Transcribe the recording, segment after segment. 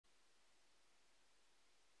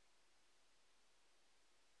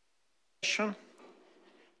session.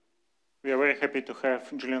 We are very happy to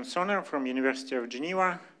have Julian from University of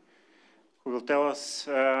Geneva, who will tell us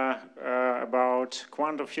about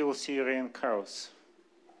quantum field theory and chaos.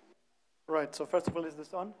 Right, so first of all, is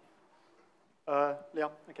this on? Yeah,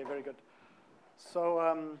 okay, very good.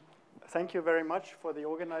 So thank you very much for the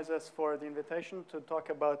organizers for the invitation to talk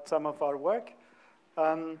about some of our work.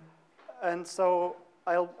 And so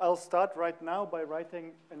I'll start right now by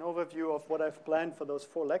writing an overview of what I've planned for those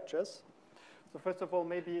 4 lectures. So first of all,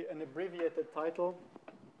 maybe an abbreviated title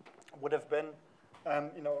would have been,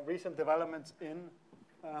 recent developments in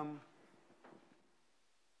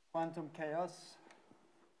quantum chaos.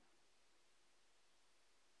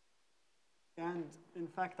 And in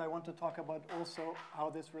fact, I want to talk about also how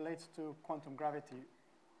this relates to quantum gravity.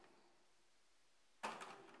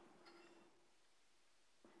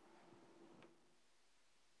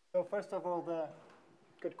 So first of all, the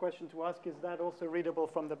good question to ask, is that also readable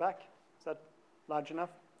from the back? Is that large enough?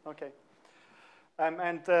 Okay.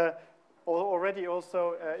 Already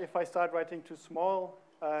also, if I start writing too small,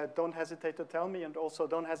 don't hesitate to tell me, and also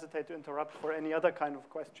don't hesitate to interrupt for any other kind of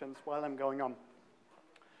questions while I'm going on.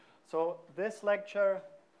 So this lecture,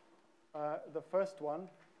 the first one,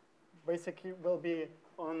 basically will be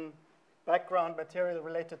on background material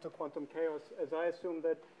related to quantum chaos, as I assume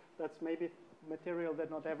that that's maybe material that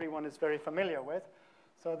not everyone is very familiar with.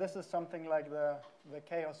 So this is something like the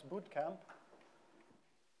chaos boot camp.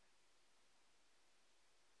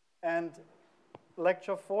 And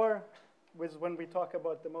lecture 4 was when we talk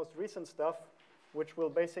about the most recent stuff, which will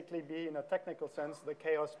basically be, in a technical sense, the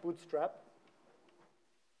chaos bootstrap,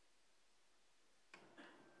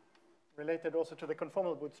 related also to the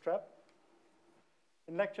conformal bootstrap.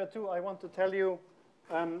 In lecture 2, I want to tell you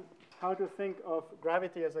how to think of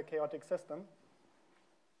gravity as a chaotic system.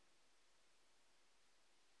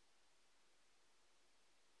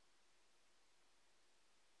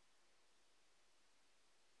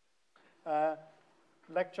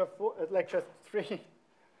 Lecture 3.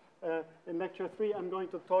 In lecture 3, I'm going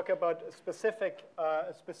to talk about a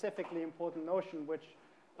specifically important notion, which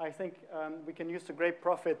I think we can use to great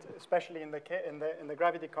profit, especially in the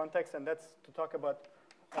gravity context, and that's to talk about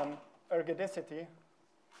ergodicity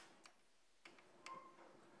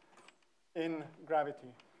in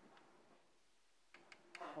gravity.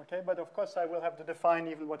 Okay, but of course I will have to define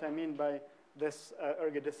even what I mean by this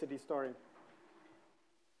ergodicity story.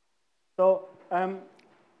 So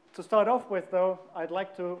to start off with, though, I'd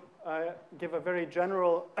like to give a very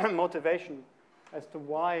general motivation as to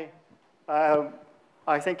why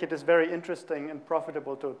I think it is very interesting and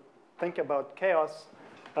profitable to think about chaos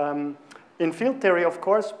in field theory, of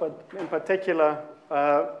course, but in particular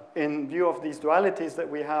in view of these dualities that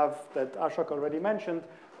we have that Ashok already mentioned,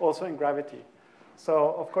 also in gravity.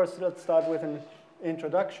 So, of course, let's start with an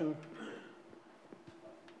introduction.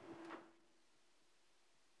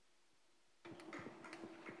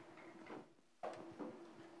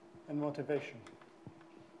 And motivation.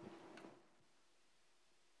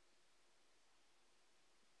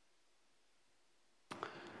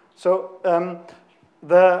 So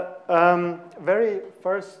the very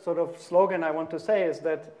first sort of slogan I want to say is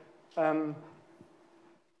that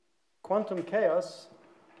quantum chaos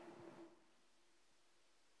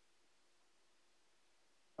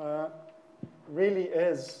really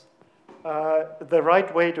is the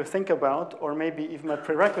right way to think about, or maybe even a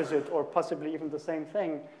prerequisite, or possibly even the same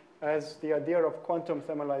thing as the idea of quantum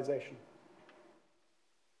thermalization.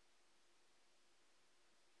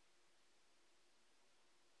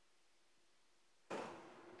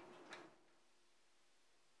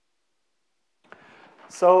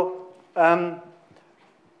 So,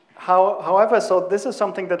 however, so this is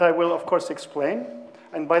something that I will, of course, explain.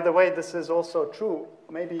 And by the way, this is also true,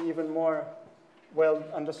 maybe even more well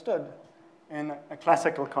understood in a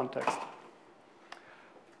classical context.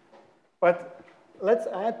 But let's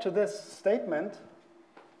add to this statement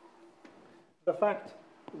the fact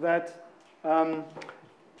that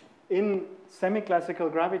in semi-classical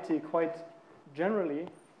gravity, quite generally,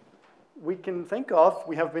 we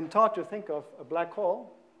have been taught to think of a black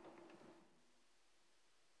hole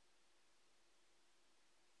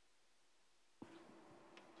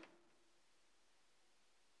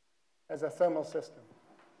as a thermal system.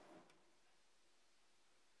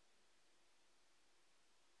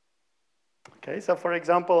 Okay, so for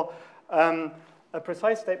example, a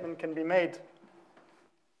precise statement can be made.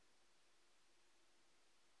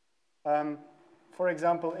 For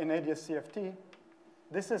example, in ADS-CFT,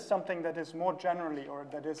 this is something that is more generally, or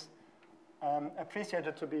that is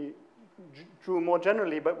appreciated to be true more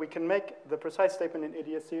generally, but we can make the precise statement in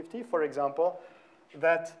ADS-CFT, for example,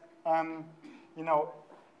 that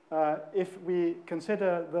if we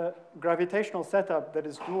consider the gravitational setup that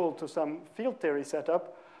is dual to some field theory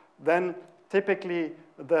setup, then typically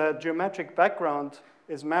the geometric background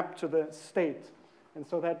is mapped to the state. And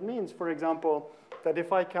so that means, for example, that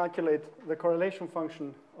if I calculate the correlation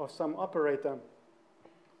function of some operator,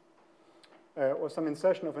 or some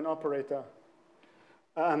insertion of an operator,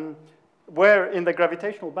 where in the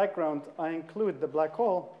gravitational background I include the black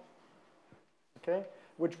hole, okay,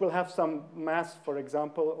 which will have some mass, for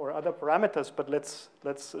example, or other parameters, but let's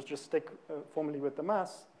just stick formally with the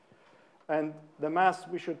mass. And the mass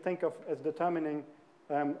we should think of as determining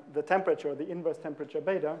the temperature, the inverse temperature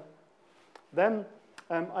beta. Then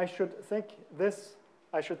I should think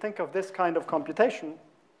of this kind of computation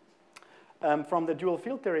from the dual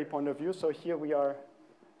field theory point of view. So here we are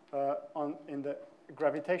in the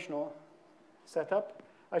gravitational setup.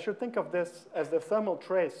 I should think of this as the thermal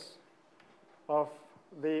trace of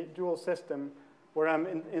the dual system, where I'm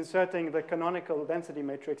inserting the canonical density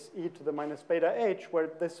matrix e to the minus beta h, where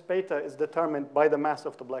this beta is determined by the mass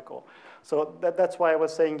of the black hole. So that's why I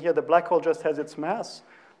was saying here the black hole just has its mass,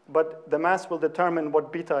 but the mass will determine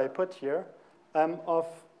what beta I put here of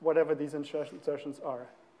whatever these insertions are.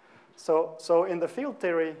 So in the field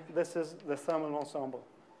theory, this is the thermal ensemble.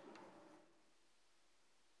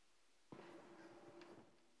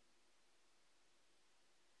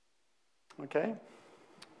 Okay?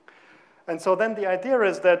 And so then the idea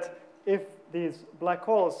is that if these black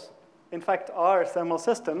holes, in fact, are thermal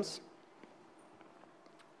systems,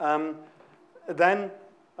 then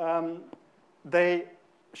they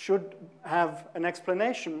should have an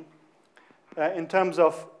explanation in terms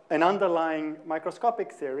of an underlying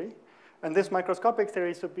microscopic theory. And this microscopic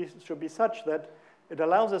theory should be such that it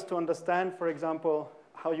allows us to understand, for example,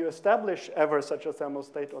 how you establish ever such a thermal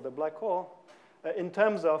state or the black hole in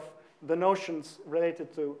terms of the notions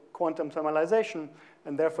related to quantum thermalization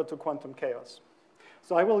and therefore to quantum chaos.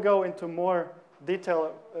 So I will go into more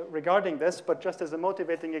detail regarding this, but just as a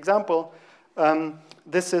motivating example,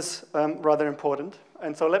 this is rather important.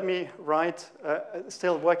 And so let me write,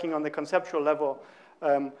 still working on the conceptual level,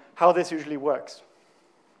 how this usually works.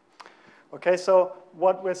 Okay, so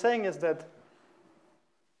what we're saying is that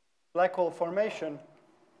black hole formation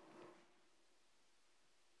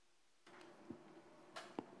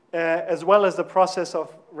as well as the process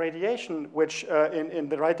of radiation, which in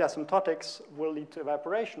the right asymptotics will lead to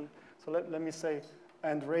evaporation. So let me say,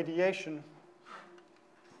 and radiation,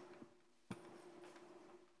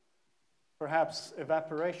 perhaps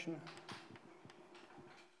evaporation,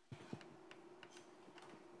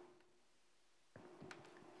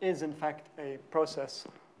 is in fact a process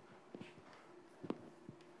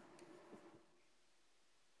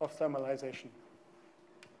of thermalization.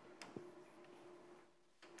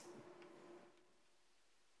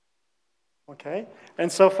 Okay,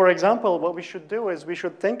 and so for example, what we should do is we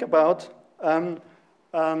should think about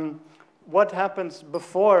what happens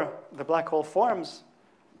before the black hole forms.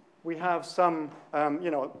 We have some,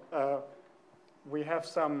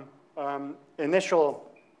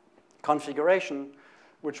 initial configuration,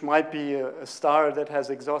 which might be a star that has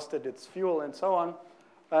exhausted its fuel and so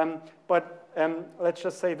on. But let's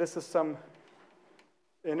just say this is some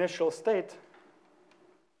initial state.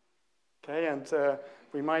 Okay, and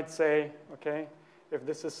we might say, okay, if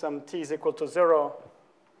this is some t is equal to 0,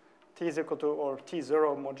 t is equal to, or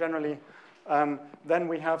t0 more generally, then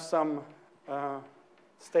we have some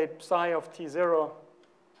state psi of t0,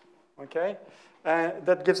 okay?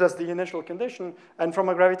 That gives us the initial condition. And from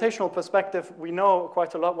a gravitational perspective, we know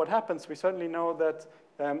quite a lot what happens. We certainly know that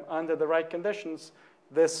under the right conditions,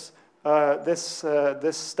 this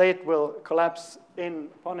state will collapse in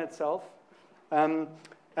upon itself, and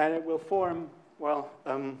it will form, well,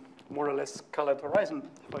 more or less colored horizon,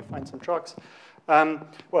 if I find some chalks.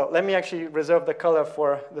 Well, let me actually reserve the color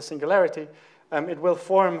for the singularity. It will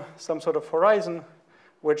form some sort of horizon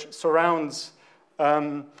which surrounds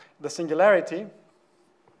the singularity.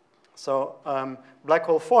 So black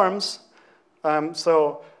hole forms.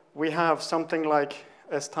 So we have something like,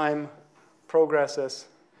 as time progresses,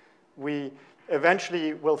 we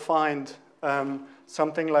eventually will find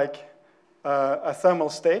something like a thermal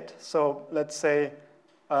state. So let's say,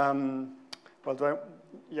 well,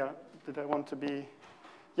 did I want to be?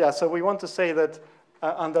 Yeah, so we want to say that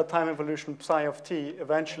under time evolution, psi of t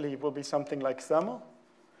eventually will be something like thermal.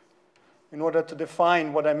 In order to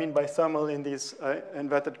define what I mean by thermal in these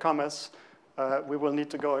inverted commas, we will need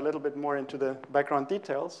to go a little bit more into the background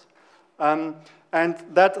details. And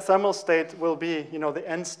that thermal state will be, the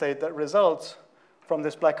end state that results from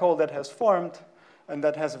this black hole that has formed and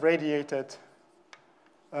that has radiated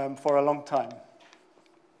for a long time.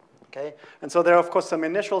 Okay? And so there are, of course, some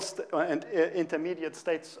initial and intermediate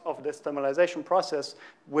states of this thermalization process,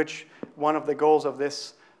 which one of the goals of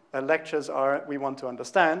this lectures are we want to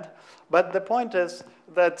understand. But the point is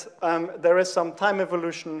that there is some time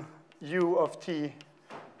evolution u of t,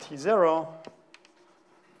 t0,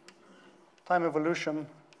 time evolution.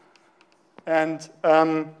 And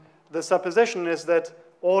the supposition is that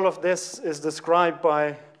all of this is described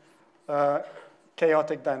by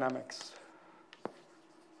chaotic dynamics.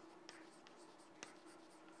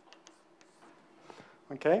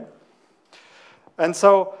 Okay? And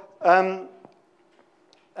so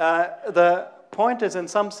the point is, in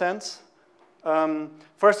some sense,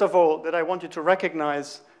 first of all, that I want you to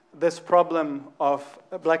recognize this problem of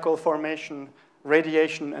black hole formation,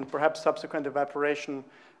 radiation, and perhaps subsequent evaporation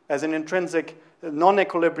as an intrinsic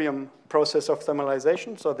non-equilibrium process of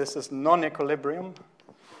thermalization. So this is non-equilibrium.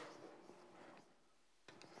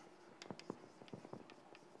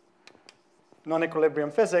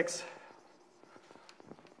 Non-equilibrium physics.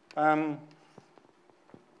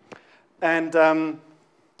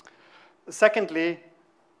 Secondly,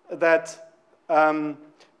 that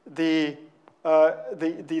the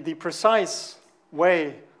precise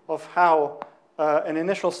way of how an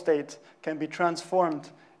initial state can be transformed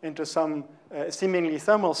into some seemingly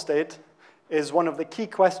thermal state is one of the key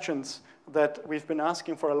questions that we've been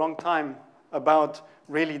asking for a long time about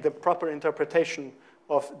really the proper interpretation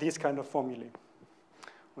of these kind of formulae.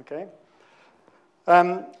 Okay?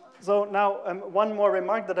 So now, one more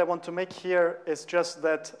remark that I want to make here is just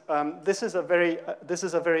that this is a very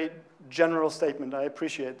general statement. I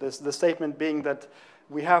appreciate this. The statement being that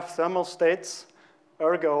we have thermal states,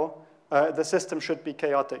 ergo, the system should be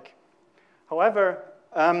chaotic. However,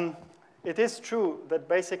 it is true that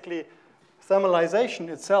basically thermalization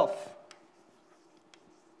itself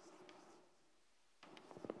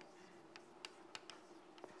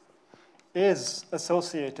is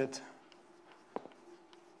associated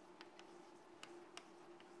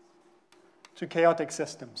to chaotic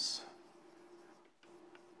systems.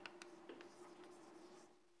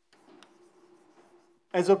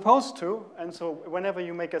 As opposed to, and so whenever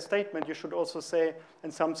you make a statement, you should also say,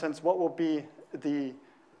 in some sense, what will be the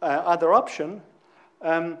other option.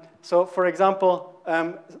 So, for example,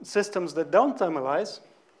 systems that don't thermalize,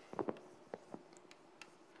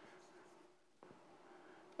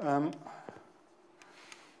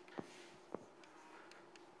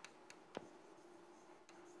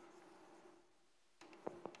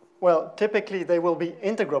 well, typically they will be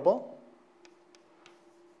integrable,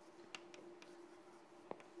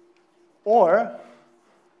 or,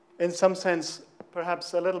 in some sense,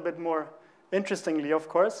 perhaps a little bit more interestingly, of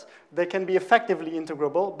course, they can be effectively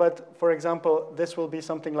integrable, but, for example, this will be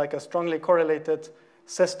something like a strongly correlated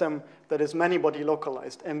system that is many-body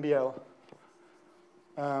localized, MBL.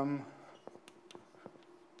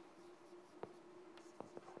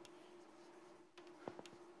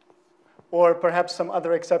 Or perhaps some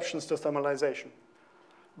other exceptions to thermalization.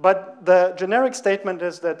 But the generic statement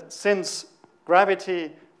is that since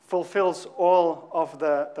gravity fulfills all of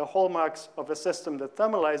the hallmarks of a system that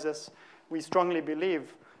thermalizes, we strongly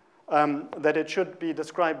believe that it should be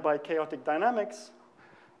described by chaotic dynamics.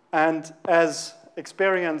 And as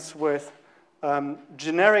experience with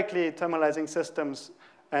generically thermalizing systems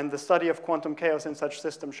and the study of quantum chaos in such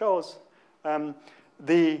systems shows,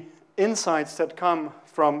 the insights that come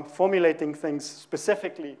from formulating things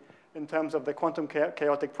specifically in terms of the quantum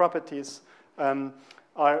chaotic properties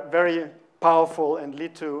are very powerful and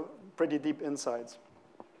lead to pretty deep insights.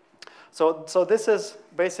 So this is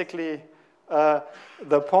basically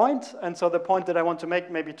the point. And so the point that I want to make,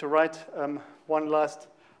 maybe to write one last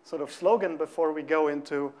sort of slogan before we go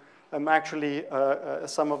into actually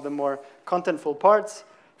some of the more contentful parts.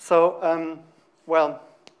 So, well,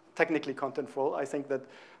 technically contentful. I think that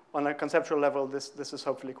on a conceptual level, this is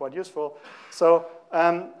hopefully quite useful. So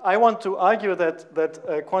I want to argue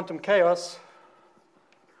that quantum chaos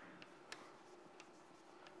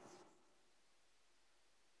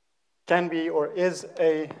can be or is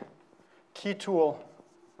a key tool.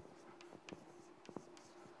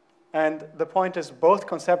 And the point is both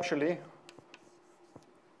conceptually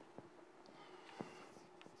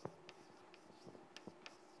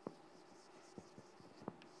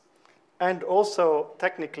and also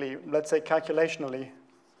technically, let's say calculationally,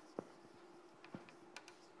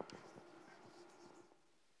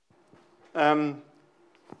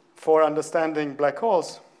 for understanding black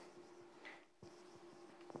holes.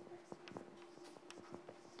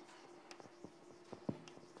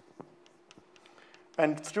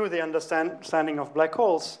 And through the understanding of black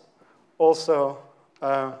holes, also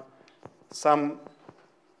some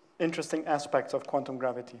interesting aspects of quantum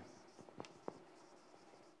gravity.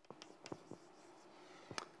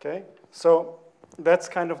 Okay, so that's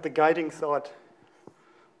kind of the guiding thought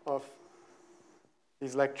of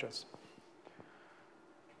these lectures.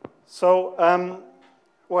 So,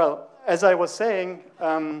 well, as I was saying,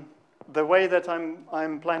 the way that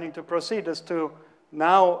I'm planning to proceed is to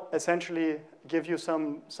now essentially give you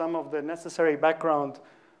some of the necessary background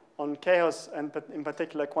on chaos, and in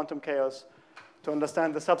particular quantum chaos, to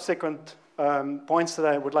understand the subsequent points that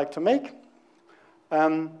I would like to make.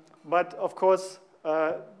 But of course,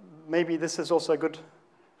 maybe this is also a good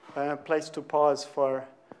place to pause for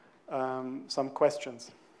some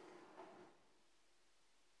questions.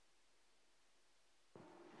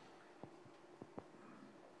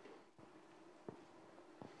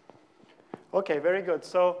 Okay, very good.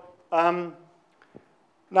 So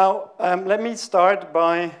now let me start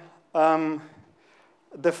by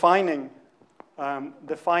defining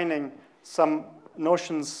some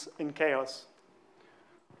notions in chaos.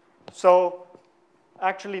 So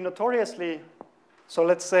actually, notoriously, so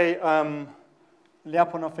let's say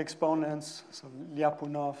Lyapunov exponents, so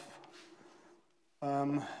Lyapunov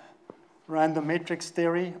random matrix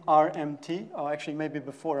theory, RMT, or actually maybe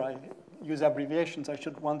before I use abbreviations, I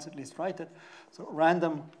should once at least write it. So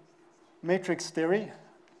random matrix theory,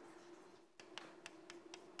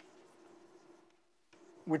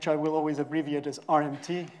 which I will always abbreviate as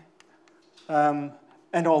RMT,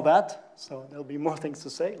 and all that. So there'll be more things to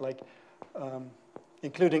say, like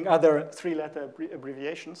including other three-letter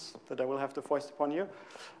abbreviations that I will have to foist upon you.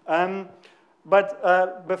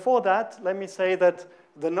 But before that, let me say that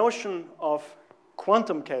the notion of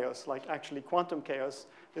quantum chaos, like actually quantum chaos,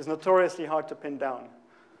 is notoriously hard to pin down.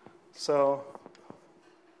 So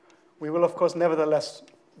we will, of course, nevertheless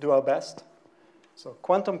do our best. So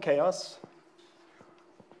quantum chaos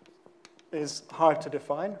is hard to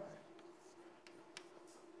define.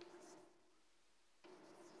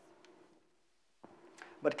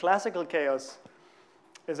 But classical chaos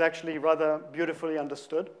is actually rather beautifully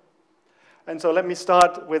understood. And so let me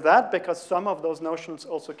start with that, because some of those notions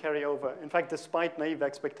also carry over. In fact, despite naive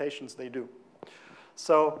expectations, they do.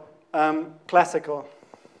 So classical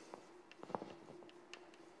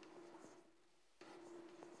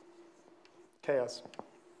chaos.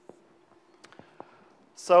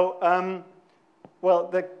 So, well,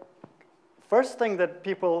 the first thing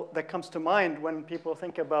that comes to mind when people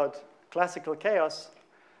think about classical chaos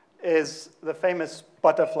is the famous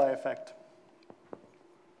butterfly effect.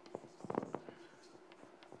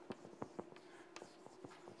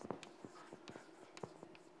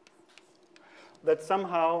 That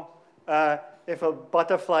somehow, if a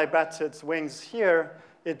butterfly bats its wings here,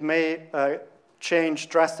 it may change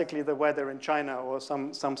drastically the weather in China, or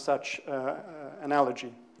some such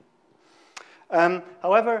analogy.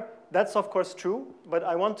 However, that's of course true, but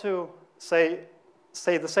I want to say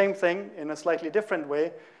the same thing in a slightly different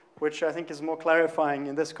way, which I think is more clarifying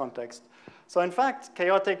in this context. So in fact,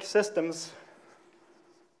 chaotic systems,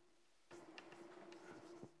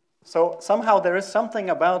 so somehow there is something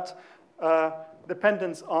about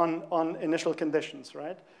dependence on initial conditions,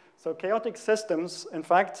 right? So chaotic systems, in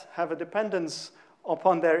fact, have a dependence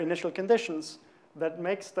upon their initial conditions that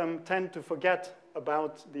makes them tend to forget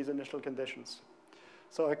about these initial conditions.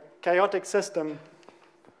 So a chaotic system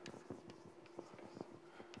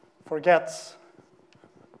forgets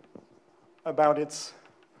about its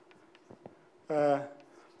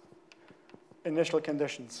initial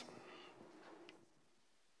conditions.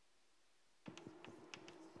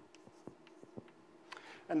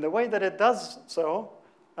 And the way that it does so,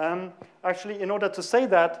 actually, in order to say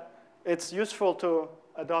that, it's useful to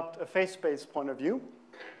adopt a phase space point of view.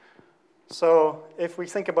 So if we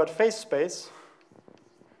think about phase space,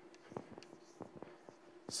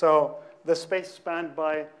 so the space spanned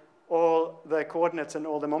by all the coordinates and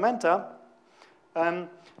all the momenta,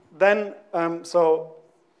 then, so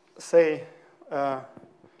say Q0,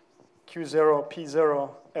 P0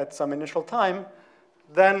 at some initial time,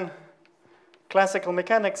 then classical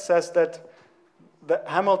mechanics says that the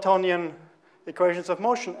Hamiltonian equations of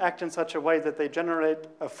motion act in such a way that they generate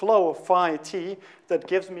a flow of phi t that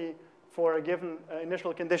gives me, for a given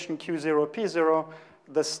initial condition Q0, P0,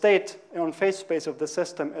 the state on phase space of the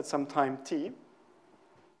system at some time t.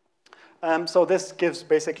 So this gives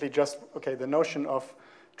basically just, okay, the notion of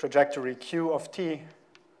trajectory Q of t,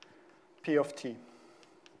 P of t.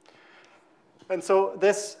 And so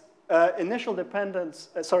this initial dependence,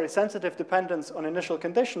 sensitive dependence on initial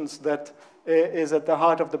conditions that is at the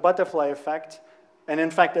heart of the butterfly effect, and in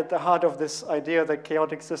fact at the heart of this idea that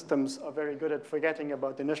chaotic systems are very good at forgetting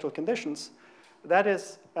about initial conditions, that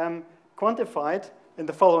is quantified in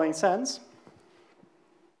the following sense.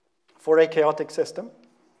 For a chaotic system,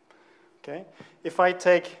 Okay, if I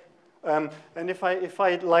take and if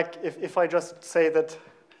I just say that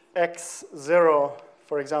x0,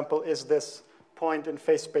 for example, is this point in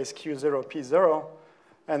phase space q0, p0,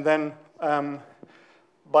 and then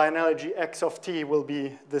by analogy, x of t will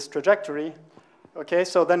be this trajectory. Okay,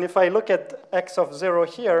 so then if I look at x of 0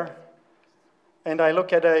 here, and I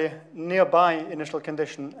look at a nearby initial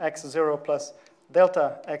condition, x0 plus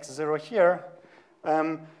delta x0 here,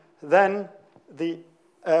 then the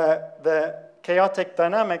chaotic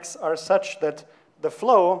dynamics are such that the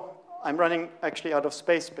flow, I'm running actually out of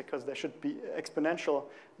space because there should be exponential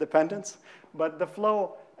dependence, but the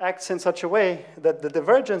flow acts in such a way that the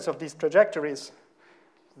divergence of these trajectories,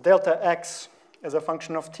 delta x as a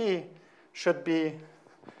function of t, should be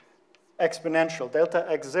exponential. Delta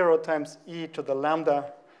x0 times e to the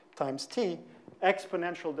lambda times t,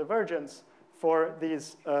 exponential divergence for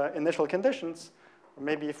these initial conditions. Or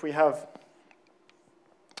maybe if we have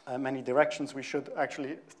many directions, we should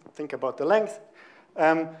actually think about the length,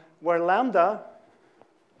 where lambda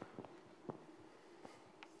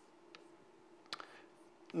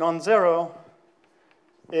non-zero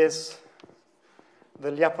is the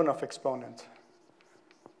Lyapunov exponent.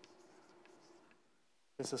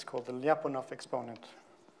 This is called the Lyapunov exponent.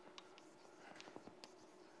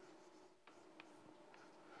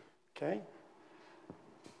 Okay.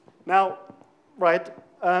 Now, right.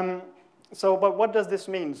 So, but what does this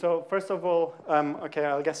mean? So, first of all, okay,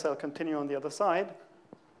 I guess I'll continue on the other side.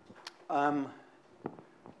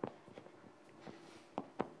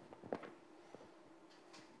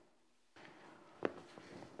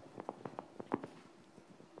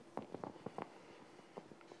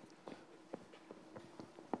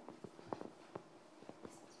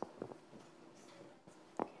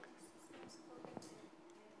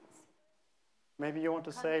 Maybe you want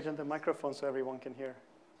to say it in the microphone so everyone can hear.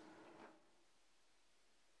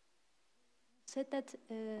 Said that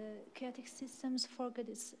chaotic systems forget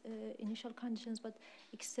its initial conditions, but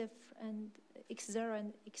x0 and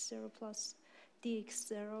x0 plus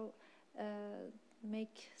dx0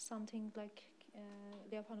 make something like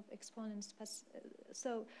Lyapunov exponents.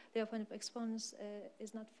 So Lyapunov exponents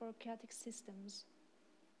is not for chaotic systems.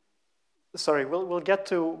 Sorry, we'll get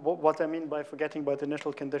to what I mean by forgetting about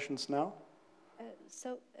initial conditions now.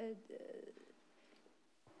 So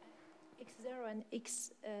x0 and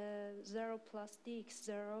x0 plus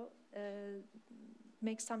dx0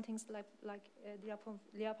 make something like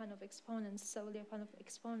Lyapunov exponents. So Lyapunov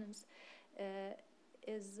exponents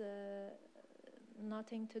is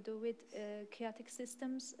nothing to do with chaotic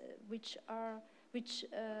systems, which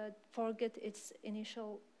forget its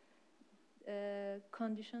initial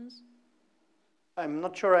conditions. I'm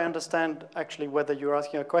not sure I understand actually whether you're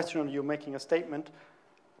asking a question or you're making a statement.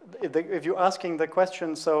 If you're asking the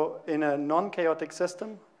question, so in a non-chaotic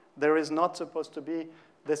system, there is not supposed to be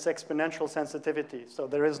this exponential sensitivity. So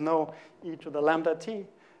there is no e to the lambda t.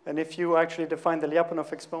 And if you actually define the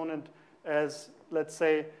Lyapunov exponent as, let's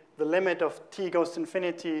say, the limit of t goes to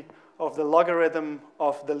infinity of the logarithm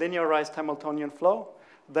of the linearized Hamiltonian flow,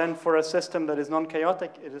 then for a system that is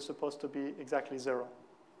non-chaotic, it is supposed to be exactly 0.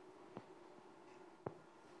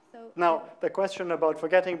 Now, the question about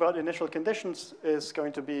forgetting about initial conditions is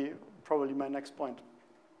going to be probably my next point.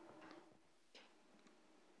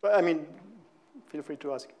 But I mean, feel free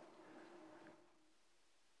to ask.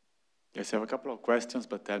 Yes, I have a couple of questions,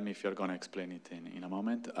 but tell me if you're going to explain it in a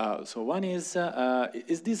moment. So one is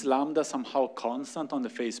this lambda somehow constant on the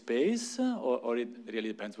phase space, or it really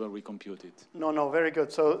depends where we compute it? No, very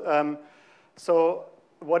good. So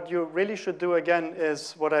what you really should do again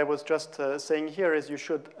is what I was just saying here is you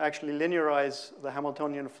should actually linearize the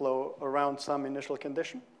Hamiltonian flow around some initial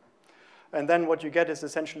condition. And then what you get is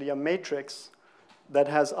essentially a matrix that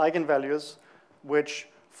has eigenvalues, which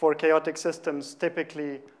for chaotic systems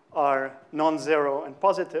typically are non-zero and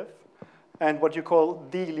positive. And what you call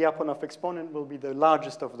the Lyapunov exponent will be the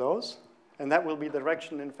largest of those. And that will be the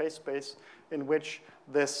direction in phase space in which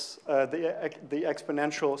this, the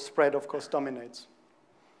exponential spread, of course, dominates.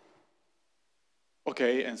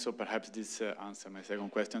 Okay, and so perhaps this answers my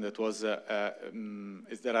second question. That was,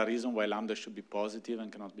 is there a reason why lambda should be positive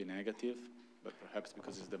and cannot be negative? But perhaps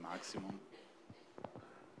because it's the maximum.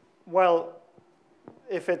 Well,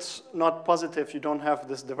 if it's not positive, you don't have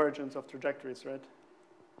this divergence of trajectories, right?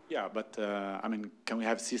 Yeah, but I mean, can we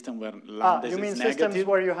have a system where lambda is negative? You mean systems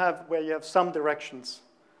where you have some directions,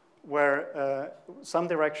 where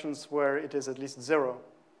it is at least 0.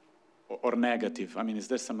 Or negative. I mean, is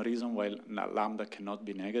there some reason why lambda cannot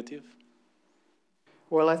be negative?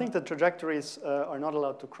 Well, I think the trajectories are not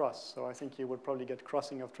allowed to cross, so I think you would probably get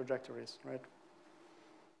crossing of trajectories, right?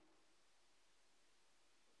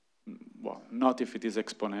 not if it is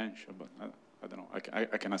exponential, but I don't know.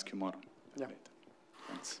 I can ask you more later.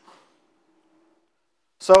 Thanks.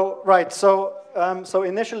 So, right, so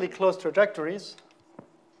initially closed trajectories.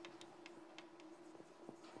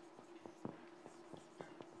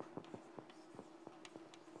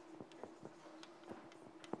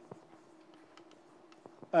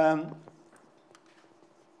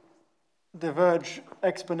 Diverge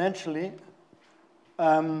exponentially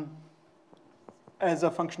as a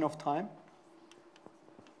function of time.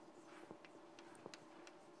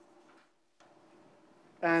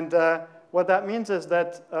 And what that means is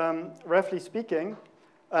that, roughly speaking,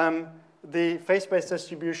 the phase space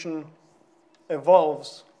distribution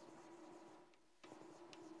evolves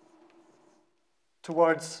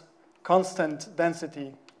towards constant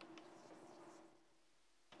density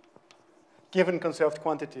given conserved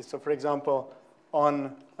quantities. So, for example,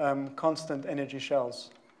 on constant energy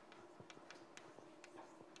shells.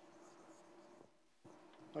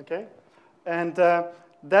 Okay? And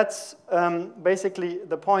that's basically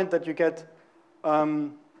the point that you get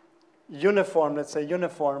uniform, let's say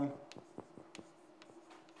uniform.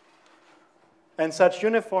 And such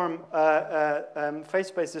uniform phase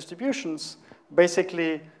space distributions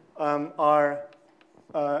basically are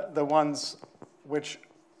the ones which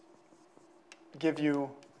give you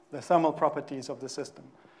the thermal properties of the system.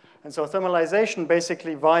 And so thermalization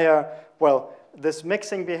basically via, well, this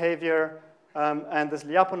mixing behavior and this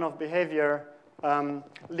Lyapunov behavior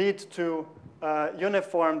lead to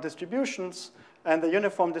uniform distributions. And the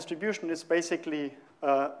uniform distribution is basically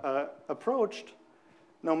approached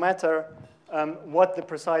no matter what the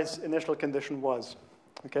precise initial condition was.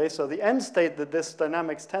 Okay, so the end state that this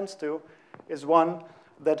dynamics tends to is one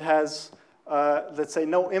that has let's say,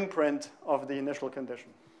 no imprint of the initial condition.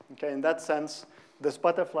 Okay, in that sense, this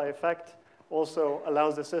butterfly effect also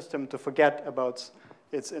allows the system to forget about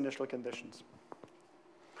its initial conditions.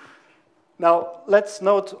 Now, let's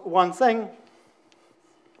note one thing,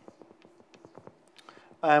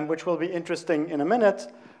 which will be interesting in a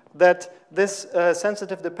minute, that this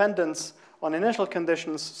sensitive dependence on initial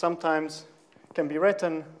conditions sometimes can be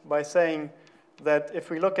written by saying that if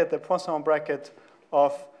we look at the Poisson bracket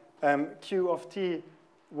of Q of t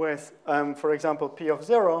with, for example, P of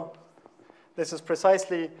 0, this is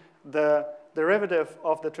precisely the derivative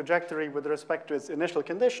of the trajectory with respect to its initial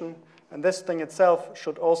condition, and this thing itself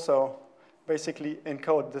should also basically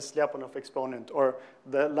encode this Lyapunov exponent, or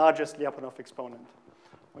the largest Lyapunov exponent.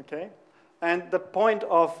 Okay? And the point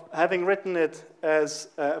of having written it as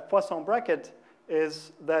a Poisson bracket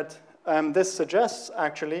is that this suggests,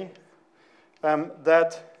 actually,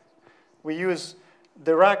 that we use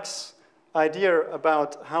Dirac's idea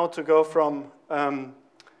about how to go from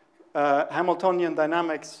Hamiltonian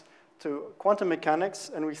dynamics to quantum mechanics,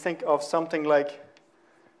 and we think of something like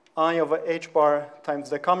I over h bar times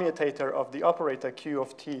the commutator of the operator Q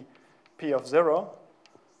of t, P of 0.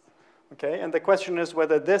 Okay, and the question is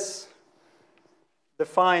whether this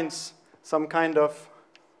defines some kind of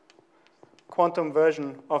quantum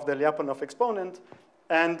version of the Lyapunov exponent,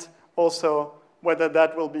 and also whether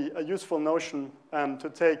that will be a useful notion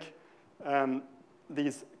to take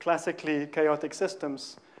these classically chaotic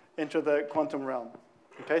systems into the quantum realm.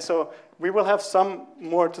 Okay, so we will have some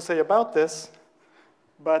more to say about this,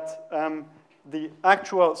 but the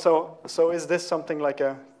actual, so is this something like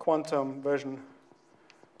a quantum version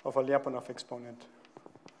of a Lyapunov exponent?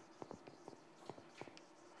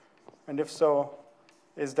 And if so,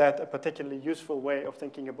 is that a particularly useful way of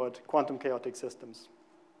thinking about quantum chaotic systems?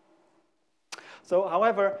 So,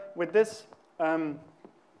 however, with this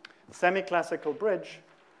semi-classical bridge,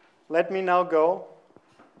 let me now go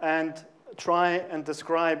and try and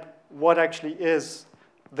describe what actually is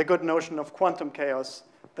the good notion of quantum chaos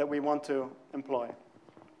that we want to employ.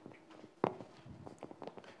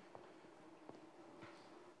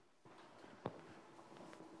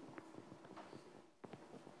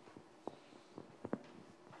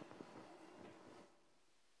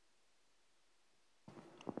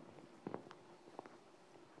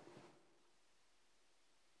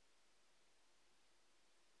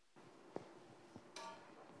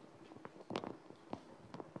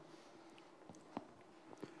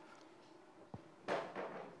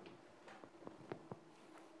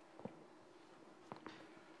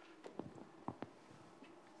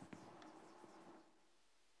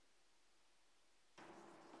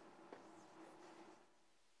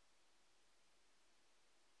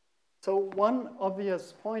 So one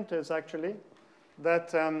obvious point is actually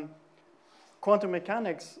that quantum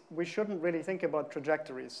mechanics, we shouldn't really think about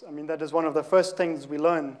trajectories. I mean, that is one of the first things we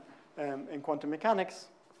learn in quantum mechanics.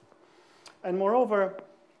 And moreover,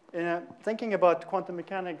 thinking about quantum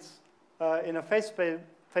mechanics in a phase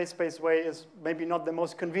space way is maybe not the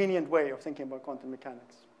most convenient way of thinking about quantum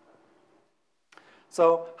mechanics.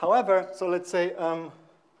 So, however, so let's say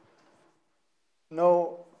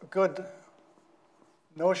no good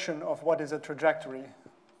notion of what is a trajectory.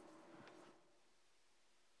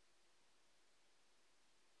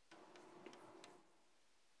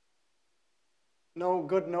 No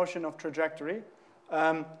good notion of trajectory.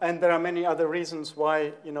 And there are many other reasons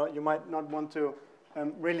why you might not want to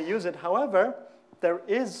really use it. However, there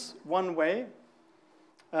is one way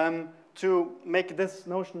to make this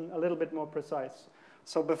notion a little bit more precise.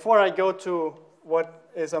 So before I go to what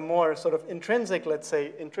is a more sort of intrinsic, let's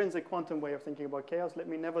say, intrinsic quantum way of thinking about chaos, let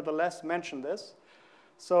me nevertheless mention this.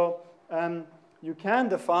 So you can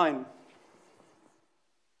define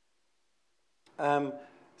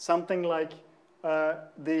something like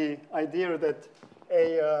the idea that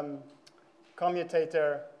a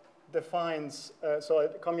commutator defines, so a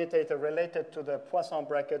commutator related to the Poisson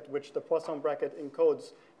bracket, which the Poisson bracket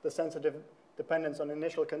encodes the sensitive dependence on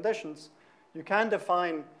initial conditions. You can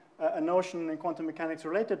define a notion in quantum mechanics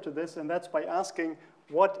related to this, and that's by asking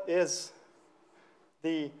what is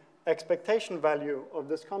the expectation value of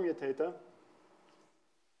this commutator.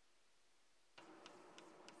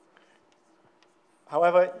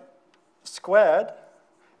 However, squared,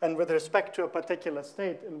 and with respect to a particular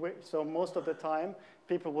state, so most of the time,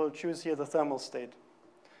 people will choose here the thermal state.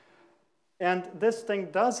 And this thing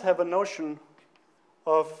does have a notion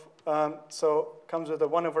of, so comes with a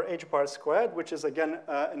 1 over h bar squared, which is, again,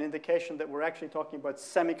 an indication that we're actually talking about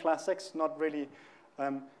semi-classics, not really,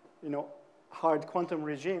 hard quantum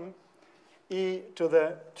regime, e to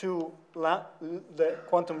the the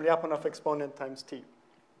quantum Lyapunov exponent times t.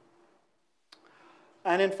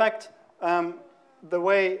 And in fact, the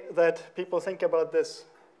way that people think about this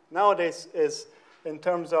nowadays is in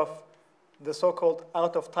terms of the so-called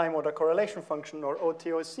out-of-time order correlation function, or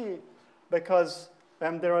OTOC, because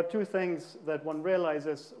there are two things that one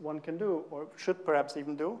realizes one can do, or should perhaps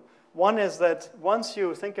even do. One is that once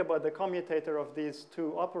you think about the commutator of these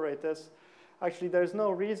two operators, actually there's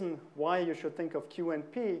no reason why you should think of Q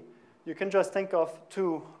and P. You can just think of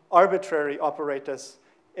two arbitrary operators,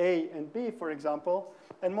 A and B, for example.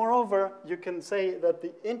 And moreover, you can say that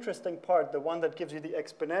the interesting part, the one that gives you the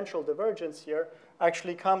exponential divergence here,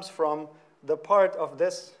 actually comes from the part of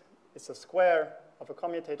this. It's a square of a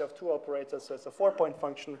commutator of two operators, so it's a 4-point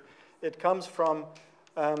function. It comes from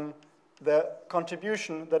the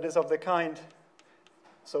contribution that is of the kind,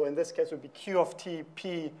 so in this case it would be Q of t,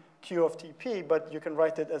 P, Q of t, P, but you can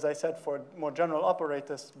write it, as I said, for more general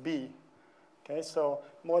operators, B. Okay, so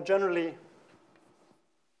more generally,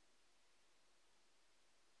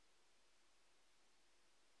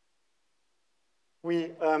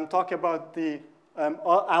 we talk about the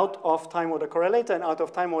out-of-time order correlator and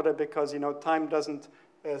out-of-time order because time doesn't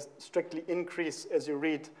strictly increase as you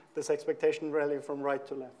read this expectation value from right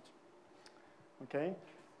to left. Okay.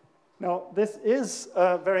 Now this is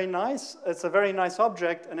very nice. It's a very nice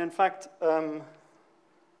object, and in fact,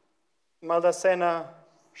 Maldacena,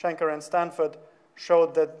 Schenker, and Stanford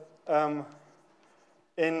showed that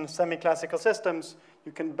in semi-classical systems,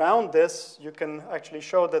 you can bound this. You can actually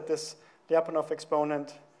show that this Lyapunov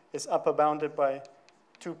exponent is upper bounded by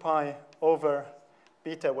 2 pi over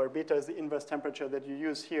beta, where beta is the inverse temperature that you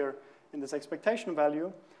use here in this expectation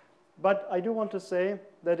value. But I do want to say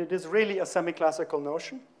that it is really a semi-classical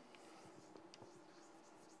notion.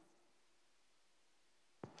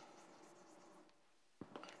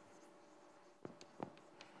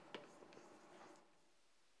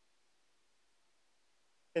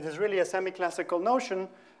 It is really a semi-classical notion,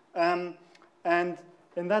 and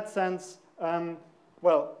in that sense,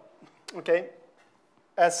 well, okay,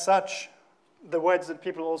 as such, the words that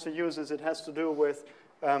people also use is it has to do with,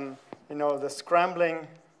 the scrambling,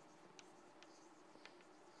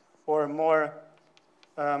 or more,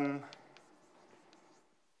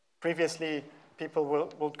 previously people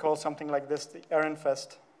would call something like this the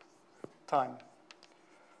Ehrenfest time.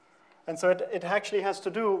 And so it actually has to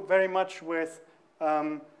do very much with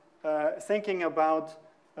thinking about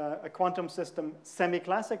a quantum system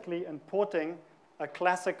semi-classically and porting a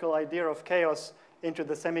classical idea of chaos into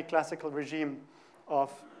the semi-classical regime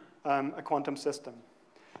of a quantum system.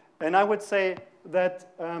 And I would say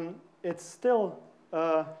that it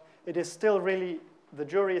is still really, the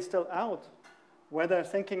jury is still out whether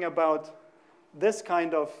thinking about this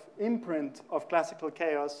kind of imprint of classical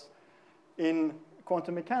chaos in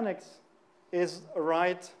quantum mechanics is a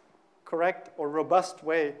right, correct, or robust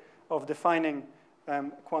way of defining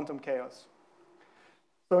quantum chaos.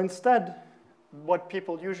 So instead, what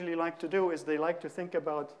people usually like to do is they like to think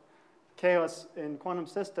about chaos in quantum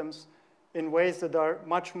systems in ways that are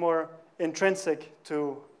much more intrinsic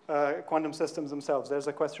to quantum systems themselves. There's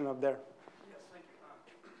a question up there. Yes, thank you.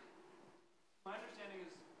 My understanding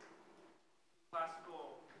is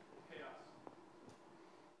classical chaos.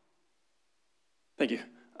 Thank you.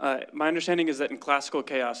 My understanding is that in classical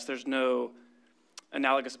chaos, there's no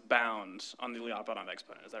analogous bound on the Lyapunov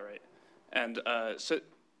exponent. Is that right?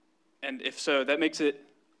 And if so, that makes it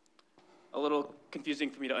a little confusing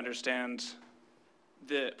for me to understand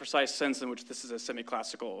the precise sense in which this is a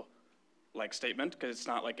semi-classical like statement, because it's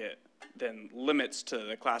not like it then limits to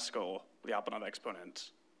the classical Lyapunov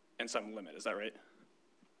exponent in some limit. Is that right?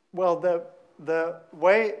 Well, the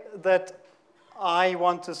way that I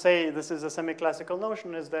want to say this is a semi-classical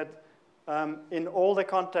notion is that in all the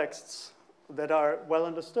contexts that are well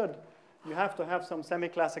understood, you have to have some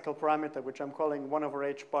semi-classical parameter, which I'm calling 1 over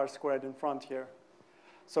h bar squared in front here.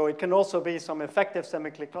 So it can also be some effective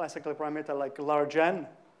semi-classical parameter like large n,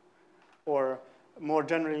 or more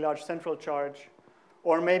generally large central charge,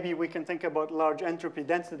 or maybe we can think about large entropy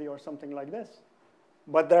density or something like this.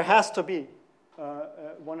 But there has to be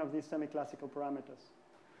one of these semi-classical parameters.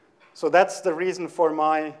 So that's the reason for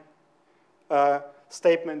my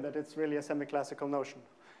statement that it's really a semi-classical notion.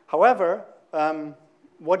 However,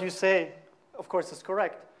 what you say, of course, is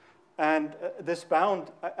correct. And this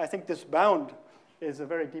bound, I think this bound is a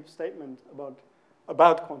very deep statement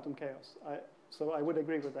about quantum chaos. So I would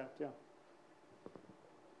agree with that, yeah.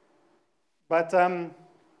 But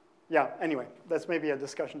yeah, anyway, that's maybe a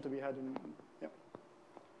discussion to be had. Yeah.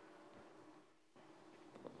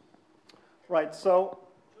 Right, so,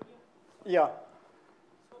 yeah.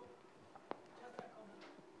 So, just a comment.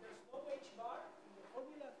 There's no h bar in the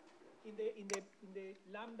formula in the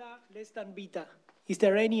lambda less than beta. Is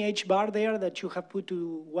there any h bar there that you have put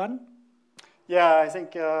to 1? Yeah, I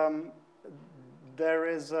think there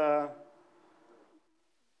is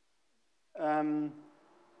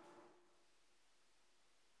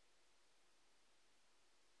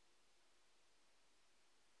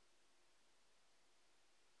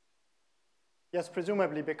yes,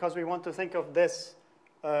 presumably, because we want to think of this,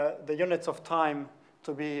 the units of time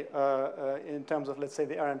to be in terms of, let's say,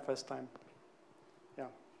 the Ehrenfest time. Yeah.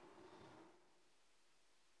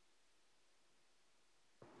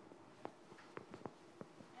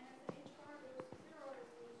 And as the h bar goes to 0, it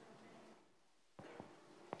goes to infinity.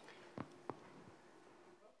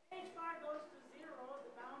 H bar goes to 0,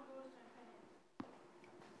 the bound goes to infinity.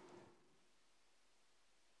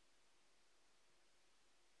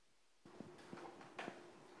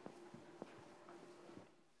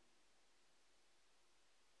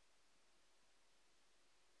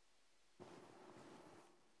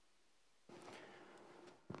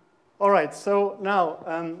 All right, so now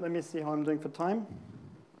let me see how I'm doing for time.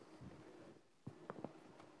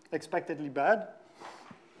 Expectedly bad.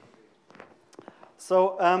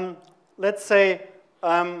 So let's say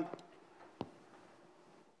an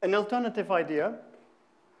alternative idea,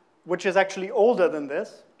 which is actually older than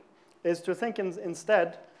this, is to think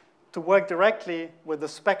instead to work directly with the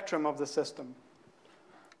spectrum of the system.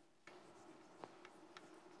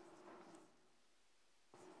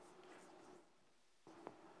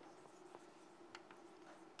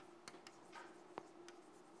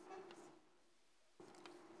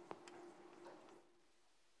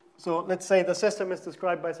 So let's say the system is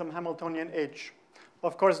described by some Hamiltonian H.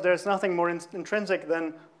 Of course, there's nothing more intrinsic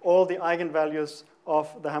than all the eigenvalues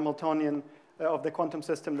of the Hamiltonian, of the quantum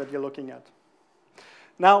system that you're looking at.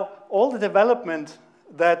 Now, all the development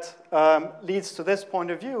that leads to this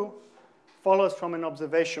point of view follows from an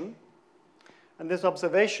observation. And this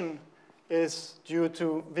observation is due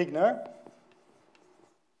to Wigner.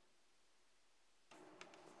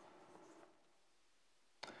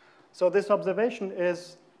 So this observation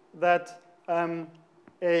is that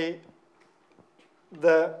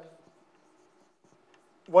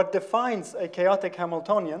what defines a chaotic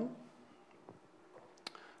Hamiltonian,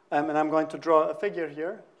 and I'm going to draw a figure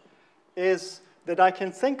here, is that I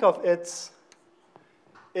can think of its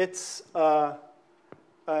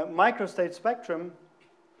microstate spectrum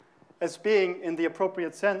as being, in the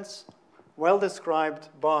appropriate sense, well described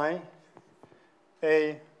by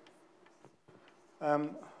a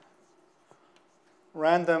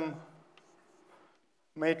random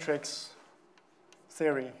matrix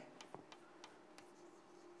theory.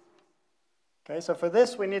 Okay, so for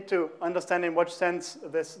this, we need to understand in what sense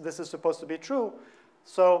this is supposed to be true.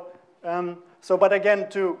 So, but again,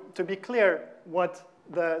 to be clear, what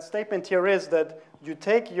the statement here is that you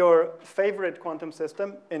take your favorite quantum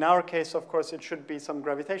system. In our case, of course, it should be some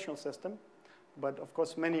gravitational system. But of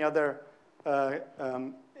course, many other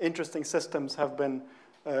interesting systems have been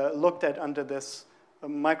looked at under this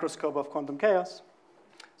microscope of quantum chaos.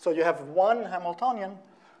 So you have one Hamiltonian,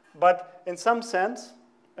 but in some sense,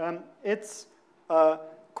 its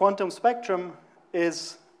quantum spectrum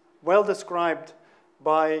is well described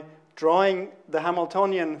by drawing the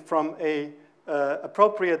Hamiltonian from a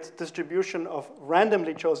appropriate distribution of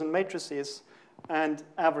randomly chosen matrices and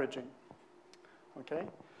averaging. Okay?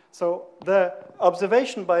 So the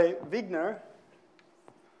observation by Wigner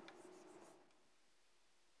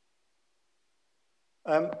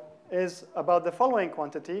is about the following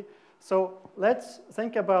quantity. So let's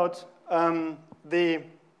think about the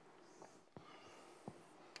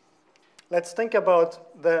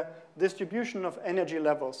distribution of energy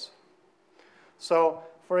levels. So,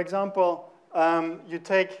 for example, you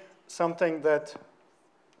take something that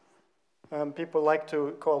people like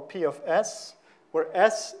to call P of S, where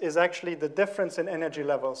S is actually the difference in energy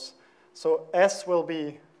levels. So S will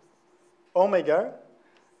be omega,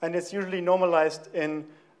 and it's usually normalized in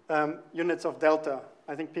units of delta.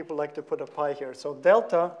 I think people like to put a pi here. So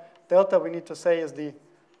delta we need to say is the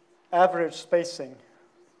average spacing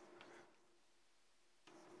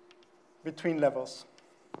between levels.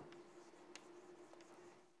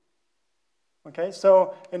 Okay,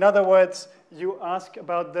 so in other words, you ask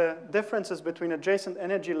about the differences between adjacent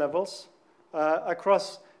energy levels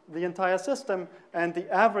across the entire system, and the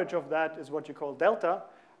average of that is what you call delta.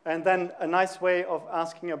 And then a nice way of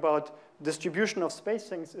asking about distribution of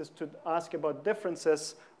spacings is to ask about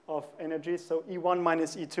differences of energy. So E1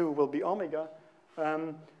 minus E2 will be omega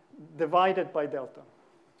divided by delta.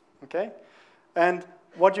 Okay? And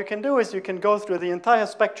what you can do is you can go through the entire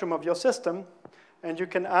spectrum of your system, and you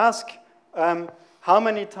can ask how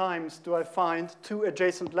many times do I find two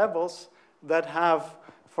adjacent levels that have,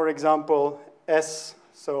 for example, S.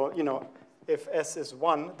 So, you know, if S is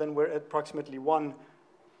 1, then we're at approximately 1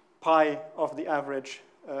 pi of the average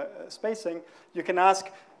spacing. You can ask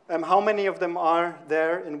how many of them are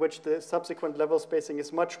there in which the subsequent level spacing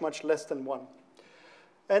is much, much less than 1.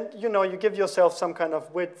 And you know, you give yourself some kind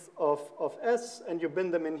of width of S, and you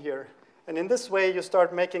bin them in here. And in this way, you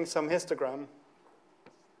start making some histogram,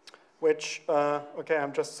 which, okay,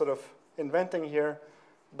 I'm just sort of inventing here.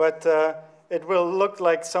 But it will look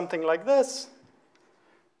like something like this,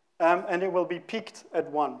 and it will be peaked at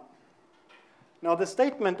 1. Now, the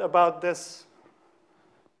statement about this,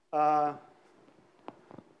 the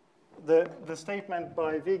statement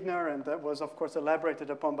by Wigner, and that was, of course, elaborated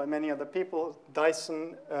upon by many other people,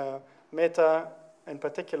 Dyson, Mehta in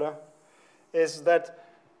particular, is that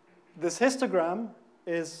this histogram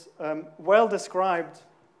is well described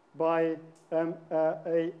by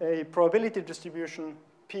a probability distribution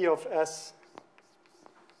P of S,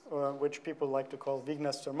 which people like to call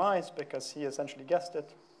Wigner's surmise, because he essentially guessed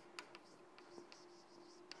it.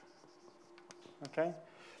 Okay,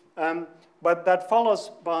 but that follows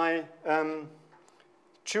by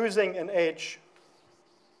choosing an H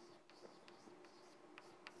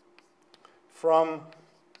from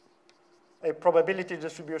a probability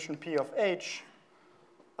distribution P of H,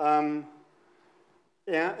 and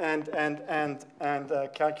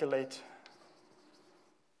calculate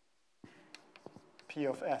P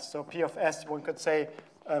of S. So P of S, one could say,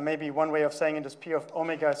 maybe one way of saying it is P of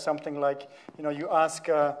omega is something like, you know, you ask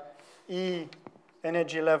E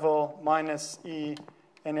energy level minus E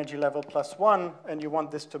energy level plus 1, and you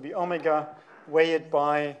want this to be omega, weigh it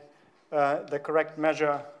by the correct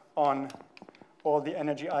measure on all the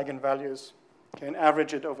energy eigenvalues, okay, and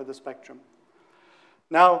average it over the spectrum.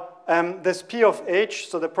 Now, this P of H,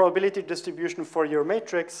 so the probability distribution for your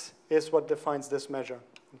matrix, is what defines this measure,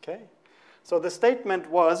 okay? So the statement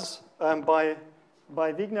was, by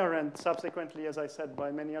Wigner and subsequently, as I said,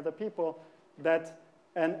 by many other people, that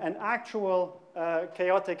an actual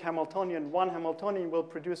chaotic Hamiltonian, one Hamiltonian, will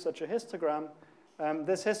produce such a histogram.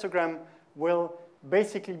 This histogram will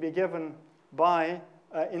basically be given by,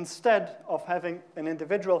 instead of having an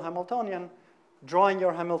individual Hamiltonian, drawing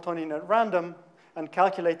your Hamiltonian at random and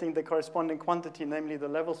calculating the corresponding quantity, namely the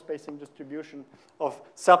level spacing distribution of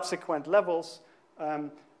subsequent levels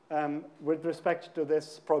with respect to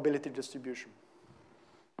this probability distribution.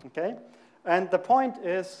 Okay? And the point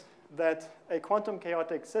is that a quantum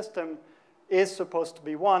chaotic system is supposed to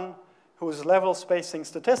be one whose level spacing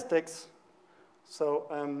statistics,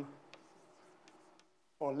 so,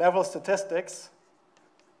 or level statistics,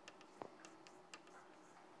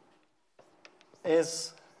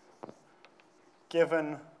 is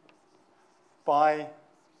given by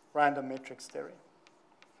random matrix theory.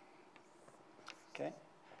 Okay?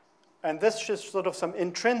 And this is sort of some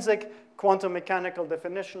intrinsic quantum mechanical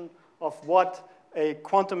definition of what a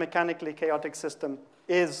quantum mechanically chaotic system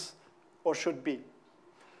is or should be.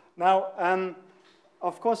 Now,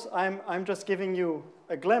 of course, I'm just giving you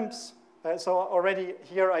a glimpse. So already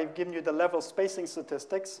here I've given you the level spacing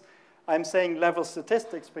statistics. I'm saying level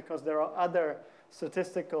statistics because there are other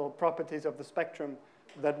statistical properties of the spectrum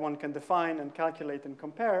that one can define and calculate and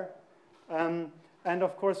compare. And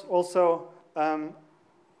of course, also,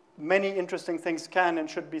 many interesting things can and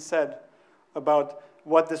should be said about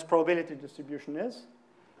what this probability distribution is.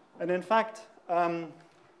 And in fact,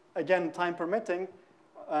 again, time permitting,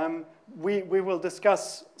 we will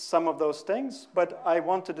discuss some of those things, but I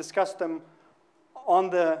want to discuss them on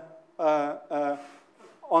the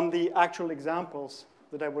actual examples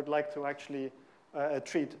that I would like to actually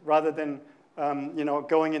treat, rather than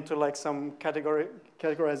going into like some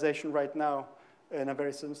categorization right now in a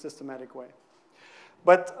very systematic way.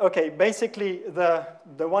 But okay, basically the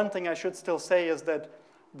one thing I should still say is that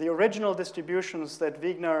the original distributions that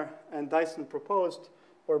Wigner and Dyson proposed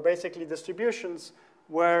were basically distributions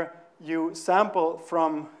where you sample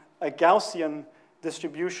from a Gaussian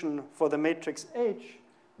distribution for the matrix H,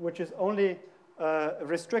 which is only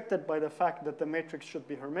restricted by the fact that the matrix should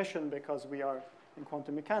be Hermitian because we are in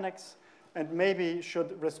quantum mechanics, and maybe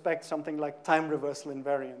should respect something like time reversal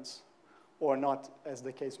invariance, or not, as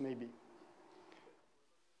the case may be.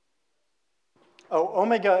 Oh,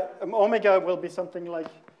 omega will be something like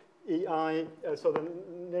EI, so the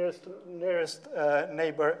nearest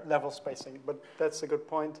neighbor level spacing, but that's a good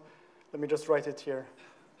point. Let me just write it here.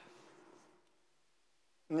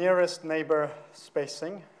 Nearest neighbor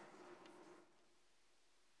spacing.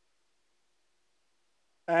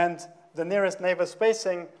 And the nearest neighbor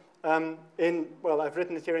spacing well, I've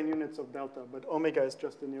written it here in units of delta, but omega is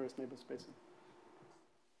just the nearest neighbor spacing.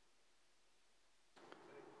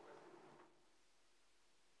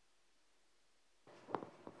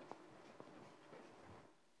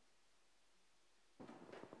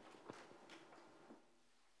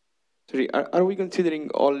 Sorry, are we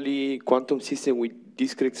considering only quantum system with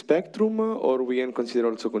discrete spectrum, or we can consider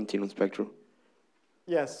also continuum spectrum?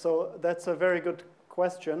 Yes, so that's a very good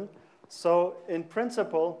question. So in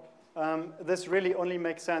principle, this really only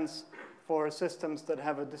makes sense for systems that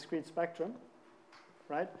have a discrete spectrum,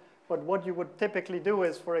 right? But what you would typically do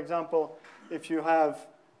is, for example, if you have,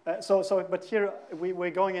 but here we're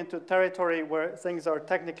going into territory where things are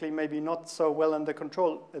technically maybe not so well under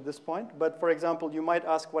control at this point. But for example, you might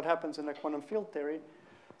ask what happens in a quantum field theory.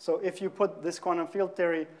 So if you put this quantum field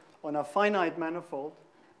theory on a finite manifold,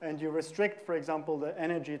 and you restrict, for example, the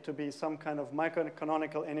energy to be some kind of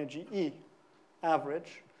microcanonical energy E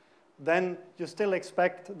average, then you still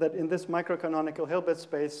expect that in this microcanonical Hilbert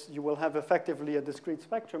space, you will have effectively a discrete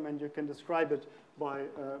spectrum, and you can describe it by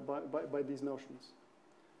these notions.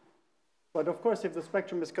 But of course, if the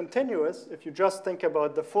spectrum is continuous, if you just think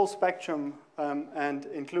about the full spectrum and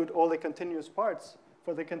include all the continuous parts,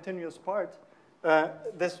 for the continuous part,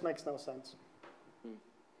 this makes no sense.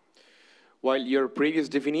 While your previous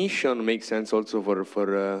definition makes sense also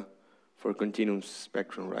for continuum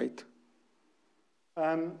spectrum, right?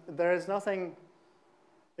 There is nothing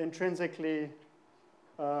intrinsically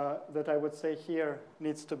that I would say here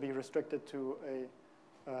needs to be restricted to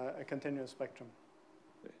a continuous spectrum.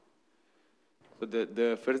 But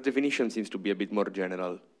the first definition seems to be a bit more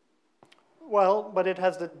general. Well, but it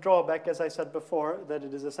has the drawback, as I said before, that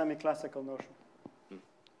it is a semi-classical notion.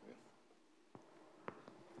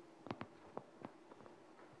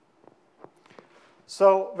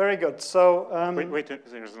 So, very good. So, wait,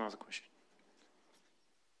 there's another question.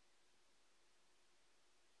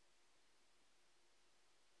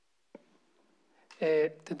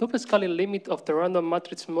 The double scaling limit of the random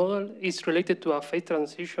matrix model is related to a phase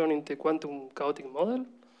transition in the quantum chaotic model.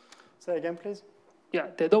 Say again, please. Yeah,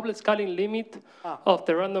 the double scaling limit of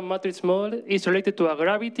the random matrix model is related to a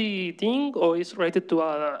gravity thing, or is related to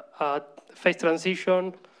a phase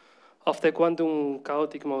transition of the quantum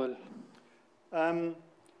chaotic model?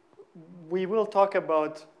 We will talk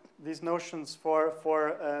about these notions for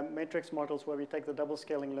matrix models where we take the double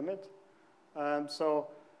scaling limit. So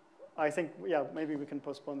I think, yeah, maybe we can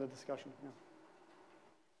postpone the discussion. Yeah.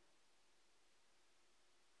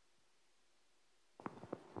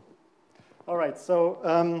 All right,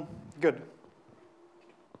 so good.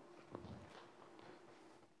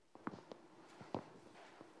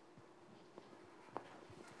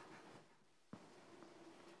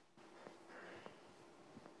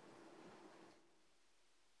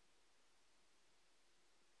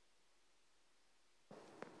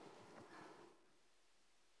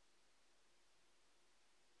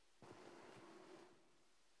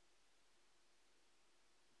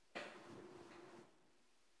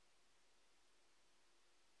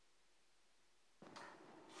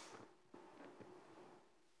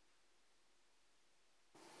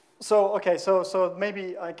 okay, so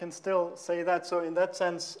maybe I can still say that. So in that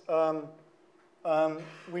sense,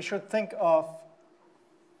 we should think of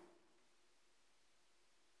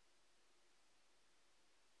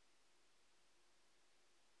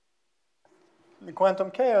the quantum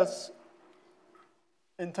chaos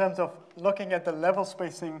in terms of looking at the level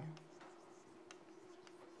spacing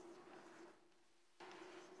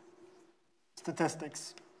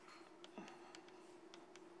statistics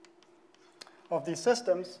of these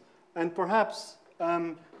systems, and perhaps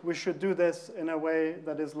we should do this in a way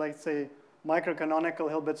that is like, say, microcanonical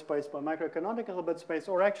Hilbert space by microcanonical Hilbert space,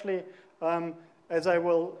 or actually, as I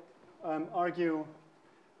will argue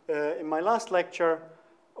in my last lecture,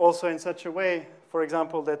 also in such a way, for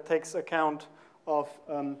example, that takes account of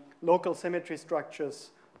local symmetry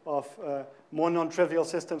structures of more non-trivial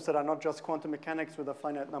systems that are not just quantum mechanics with a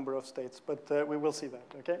finite number of states. But we will see that,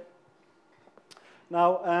 okay?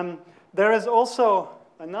 Now, there is also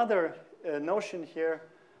another notion here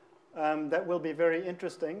that will be very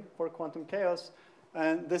interesting for quantum chaos.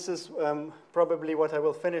 And this is probably what I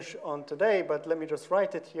will finish on today, but let me just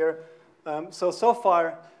write it here. So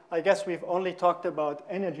far, I guess we've only talked about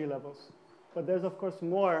energy levels. But there's, of course,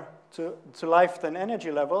 more to life than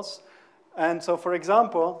energy levels. And so, for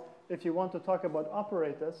example, if you want to talk about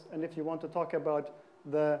operators, and if you want to talk about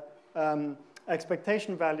the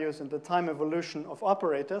expectation values and the time evolution of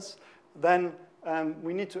operators, then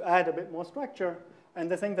we need to add a bit more structure.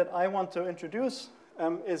 And the thing that I want to introduce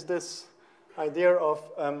is this idea of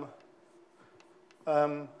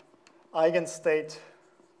eigenstate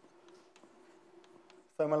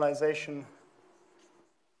thermalization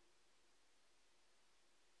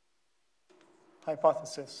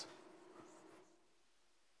hypothesis.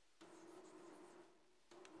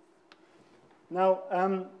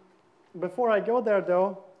 Now, before I go there,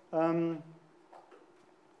 though,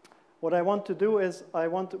 what I want to do is I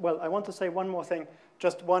want to say one more thing,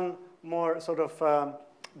 just one more sort of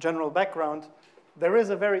general background. There is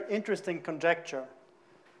a very interesting conjecture.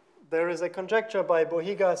 There is a conjecture by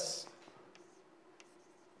Bohigas,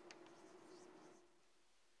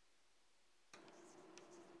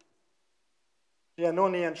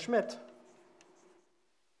 Giannoni, and Schmidt,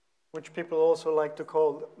 which people also like to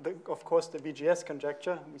call, of course, the VGS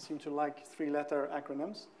conjecture. We seem to like three-letter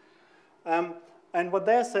acronyms. And what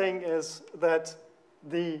they're saying is that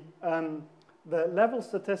the level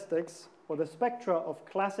statistics, or the spectra of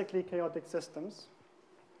classically chaotic systems,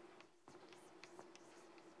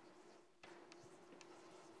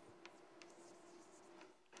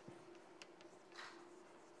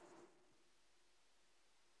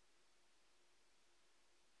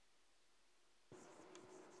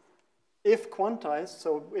 if quantized,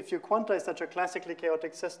 so if you quantize such a classically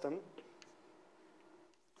chaotic system,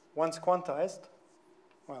 once quantized,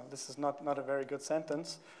 well, this is not a very good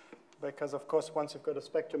sentence, because of course once you've got a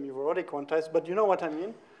spectrum, you've already quantized, but you know what I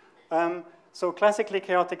mean. So classically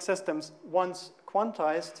chaotic systems, once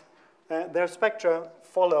quantized, their spectra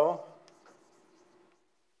follow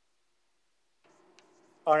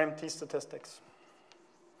RMT statistics.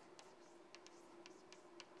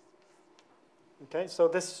 Okay, so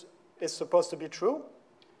this is supposed to be true.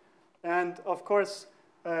 And of course,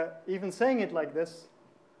 even saying it like this,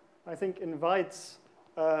 I think invites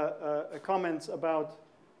comments about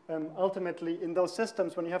ultimately in those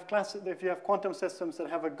systems, when you have if you have quantum systems that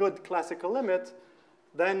have a good classical limit,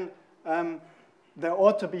 then there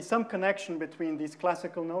ought to be some connection between these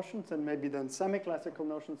classical notions and maybe then semi-classical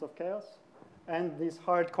notions of chaos and these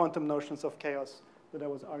hard quantum notions of chaos that I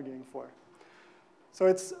was arguing for. So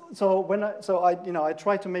I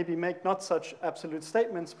try to maybe make not such absolute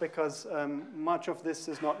statements because much of this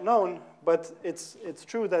is not known, but it's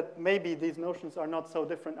true that maybe these notions are not so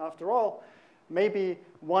different after all. Maybe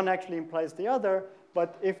one actually implies the other,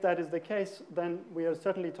 but if that is the case, then we are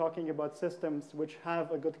certainly talking about systems which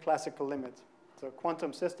have a good classical limit. So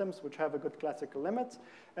quantum systems which have a good classical limit,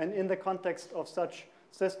 and in the context of such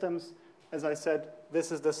systems, as I said,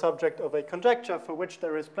 this is the subject of a conjecture for which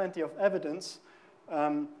there is plenty of evidence.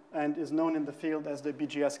 And is known in the field as the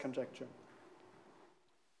BGS conjecture.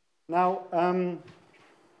 Now,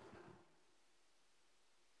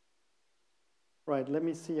 right, let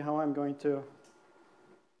me see how I'm going to.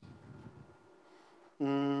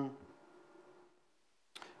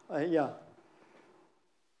 Yeah.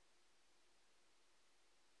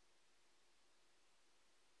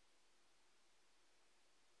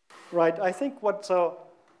 Right, I think what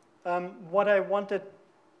I wanted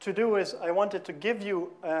to do is I wanted to give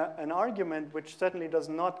you an argument which certainly does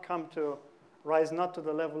not rise not to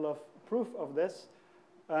the level of proof of this,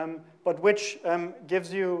 but which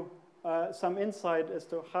gives you some insight as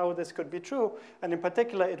to how this could be true. And in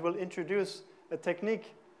particular, it will introduce a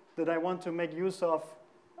technique that I want to make use of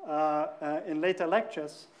in later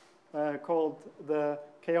lectures called the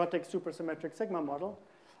chaotic supersymmetric sigma model.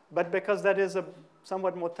 But because that is a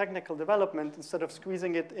somewhat more technical development, instead of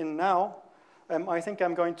squeezing it in now, I think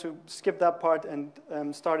I'm going to skip that part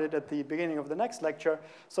and start it at the beginning of the next lecture.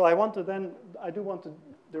 So I do want to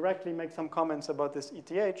directly make some comments about this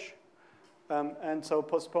ETH, and so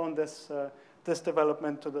postpone this, this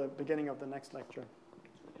development to the beginning of the next lecture.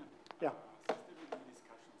 Yeah.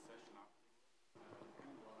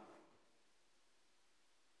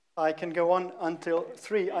 I can go on until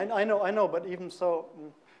 3. I know, but even so,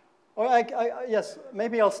 or yes,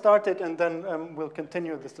 maybe I'll start it and then we'll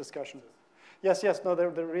continue this discussion. Yes, no, the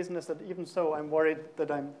reason is that even so, I'm worried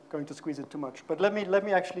that I'm going to squeeze it too much. But let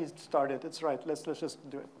me actually start it. It's right. Let's just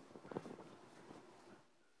do it.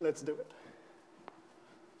 Let's do it.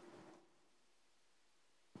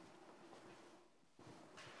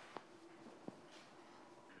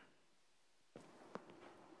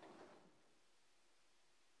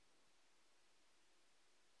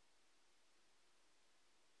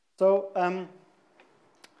 So,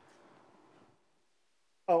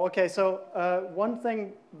 okay. So one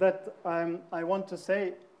thing that I want to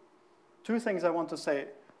say, 2 things I want to say.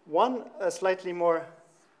 One, a slightly more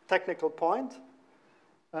technical point,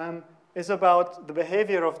 is about the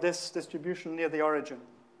behavior of this distribution near the origin.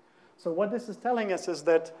 So what this is telling us is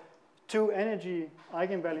that 2 energy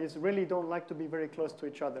eigenvalues really don't like to be very close to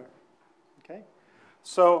each other. Okay?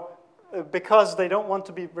 So because they don't want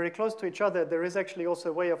to be very close to each other, there is actually also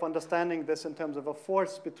a way of understanding this in terms of a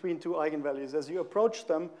force between 2 eigenvalues. As you approach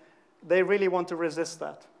them, they really want to resist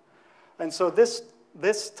that. And so this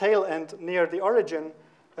tail end near the origin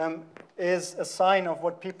is a sign of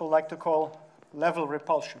what people like to call level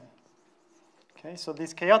repulsion. Okay, so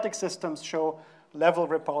these chaotic systems show level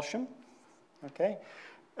repulsion. Okay,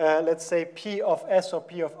 let's say P of S or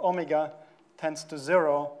P of omega tends to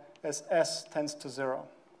 0 as S tends to 0.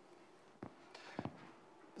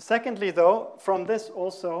 Secondly, though, from this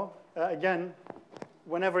also, again,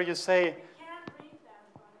 whenever you say,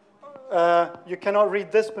 you cannot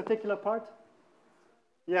read this particular part?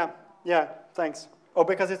 Yeah, thanks. Oh,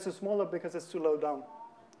 because it's too small or because it's too low down?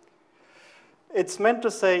 It's meant to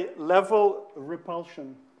say level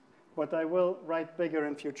repulsion, but I will write bigger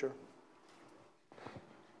in future.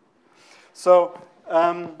 So,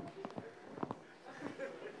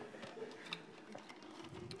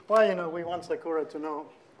 well, we want Sakura to know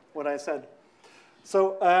what I said.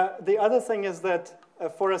 So the other thing is that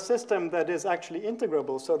for a system that is actually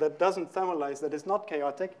integrable, so that doesn't thermalize, that is not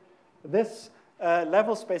chaotic, this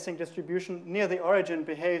level spacing distribution near the origin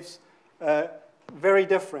behaves very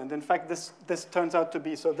different. In fact, this turns out to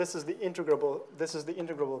be, so this is the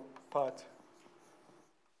integrable part.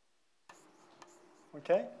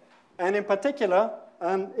 Okay? And in particular,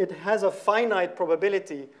 it has a finite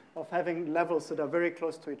probability of having levels that are very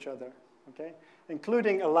close to each other, okay?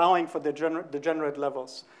 Including allowing for the degenerate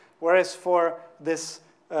levels. Whereas for this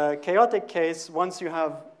chaotic case, once you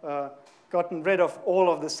have gotten rid of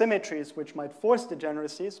all of the symmetries which might force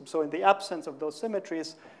degeneracies, so in the absence of those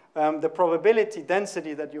symmetries, the probability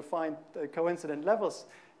density that you find coincident levels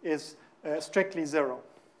is strictly 0.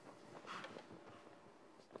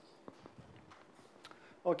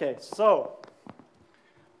 Okay, so,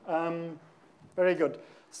 very good.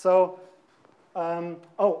 So, and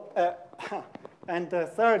the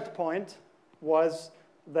third point was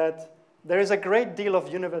that there is a great deal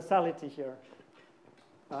of universality here.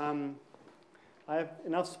 I have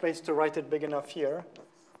enough space to write it big enough here,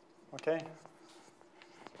 okay?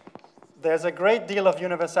 There's a great deal of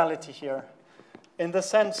universality here in the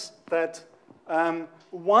sense that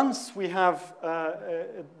once we have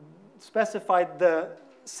specified the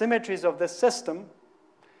symmetries of this system,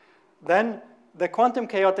 then the quantum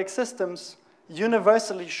chaotic systems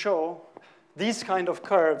universally show these kind of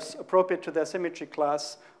curves appropriate to their symmetry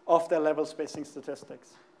class of their level spacing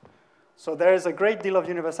statistics. So there is a great deal of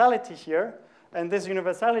universality here, and this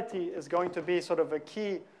universality is going to be sort of a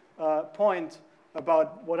key point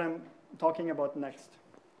about what I'm talking about next.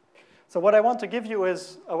 So what I want to give you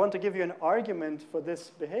is, I want to give you an argument for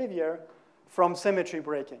this behavior from symmetry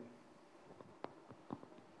breaking.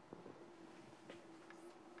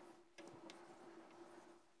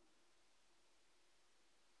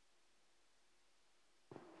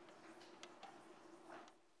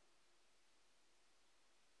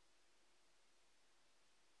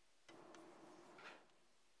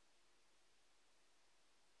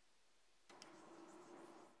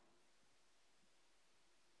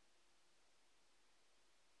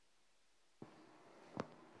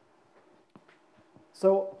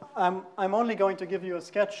 So I'm only going to give you a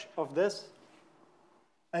sketch of this,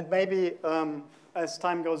 and maybe as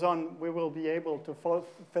time goes on, we will be able to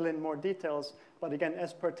fill in more details, but again,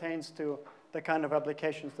 as pertains to the kind of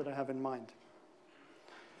applications that I have in mind.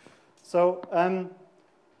 So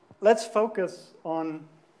let's focus on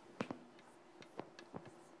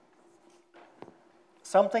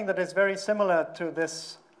something that is very similar to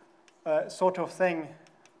this sort of thing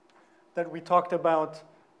that we talked about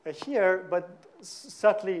here, but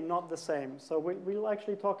subtly not the same. So we'll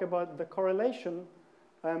actually talk about the correlation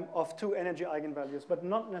of two energy eigenvalues, but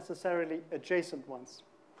not necessarily adjacent ones.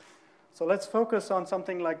 So let's focus on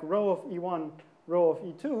something like rho of E1, rho of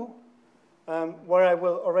E2, where I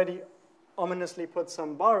will already ominously put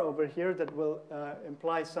some bar over here that will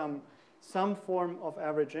imply some form of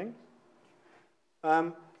averaging.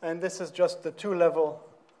 And this is just the two-level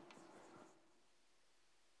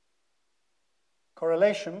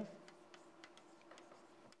correlation.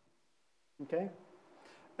 Okay?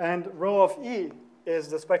 And rho of E is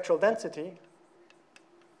the spectral density,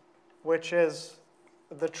 which is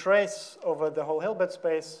the trace over the whole Hilbert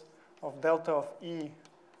space of delta of E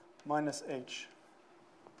minus H.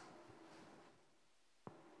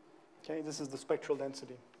 Okay, this is the spectral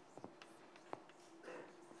density.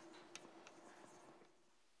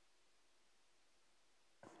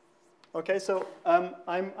 Okay, so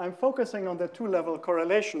I'm focusing on the two-level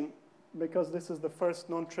correlation because this is the first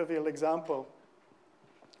non-trivial example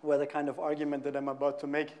where the kind of argument that I'm about to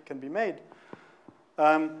make can be made.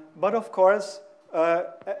 But of course,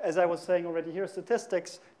 as I was saying already here,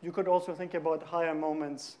 statistics, you could also think about higher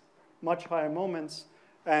moments, much higher moments,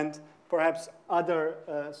 and perhaps other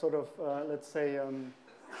sort of, let's say,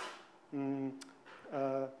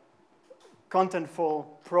 contentful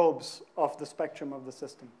probes of the spectrum of the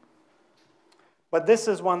system. But this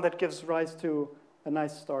is one that gives rise to a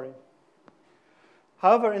nice story.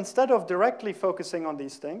 However, instead of directly focusing on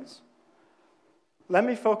these things, let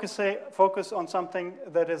me focus on something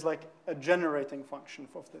that is like a generating function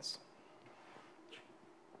of this.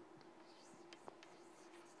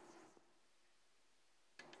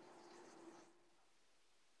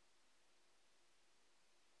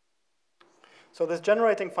 So this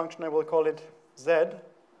generating function, I will call it Z.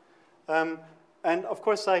 And of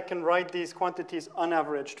course, I can write these quantities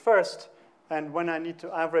unaveraged first. And when I need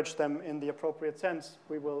to average them in the appropriate sense,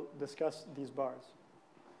 we will discuss these bars.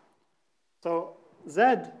 So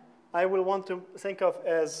Z, I will want to think of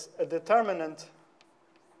as a determinant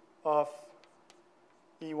of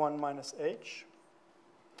E1 minus H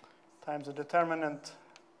times a determinant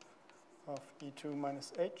of E2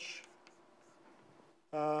 minus H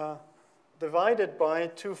divided by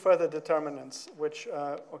two further determinants, which,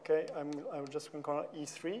 okay, I'm just going to call it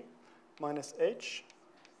E3 minus H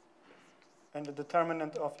and the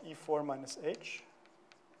determinant of E4 minus H.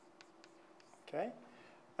 Okay.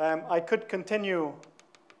 I could continue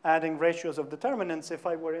adding ratios of determinants if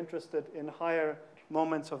I were interested in higher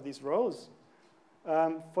moments of these rows.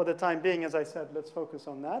 For the time being, as I said, let's focus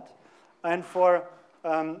on that. And for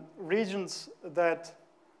regions that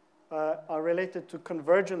are related to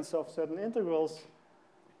convergence of certain integrals,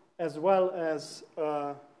 as well as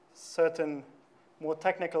certain more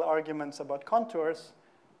technical arguments about contours,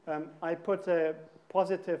 I put a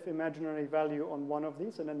positive imaginary value on one of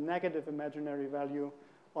these and a negative imaginary value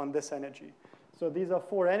on this energy. So these are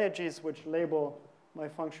four energies which label my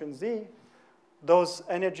function Z. Those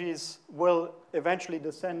energies will eventually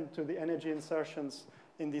descend to the energy insertions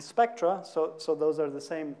in these spectra. So those are the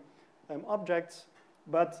same objects.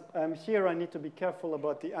 But here I need to be careful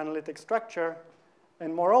about the analytic structure.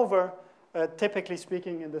 And moreover, typically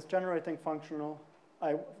speaking, in this generating function,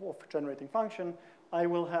 I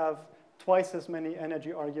will have twice as many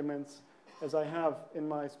energy arguments as I have in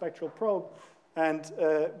my spectral probe. And,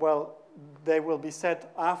 well, they will be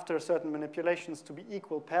set after certain manipulations to be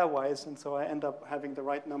equal pairwise. And so I end up having the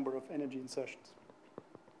right number of energy insertions.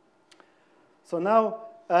 So now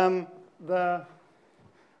the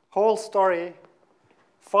whole story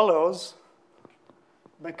follows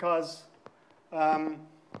because of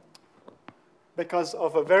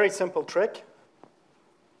a very simple trick.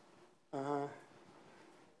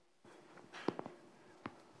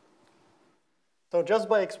 So just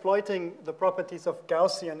by exploiting the properties of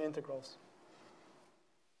Gaussian integrals.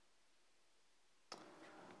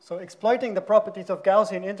 So exploiting the properties of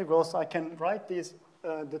Gaussian integrals, I can write these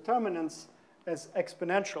determinants as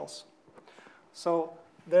exponentials. So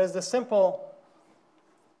there's the simple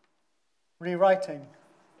rewriting.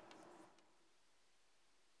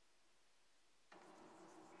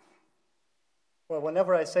 Well,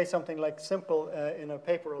 whenever I say something like simple in a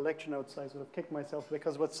paper or lecture notes, I sort of kick myself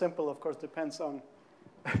because what's simple, of course, depends on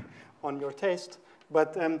on your taste.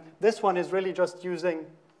 But this one is really just using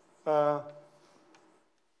Gaussian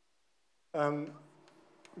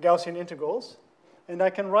integrals. And I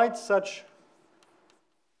can write such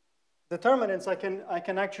determinants. I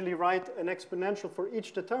can actually write an exponential for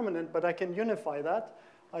each determinant, but I can unify that.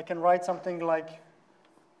 I can write something like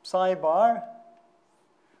psi bar.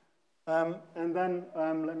 And then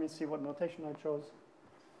let me see what notation I chose.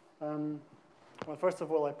 Well, first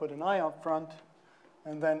of all, I put an I up front.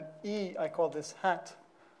 And then E, I call this hat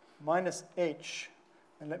minus H.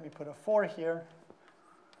 And let me put a 4 here,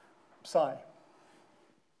 psi.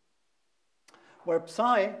 Where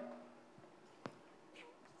psi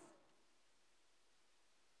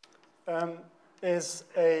is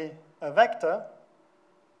a vector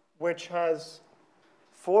which has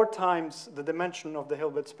 4 times the dimension of the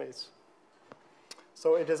Hilbert space.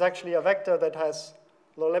 So it is actually a vector that has,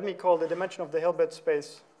 well, let me call the dimension of the Hilbert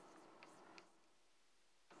space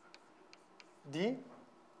D.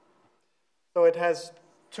 So it has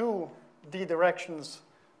 2 D directions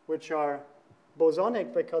which are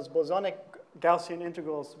bosonic, because bosonic Gaussian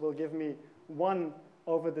integrals will give me 1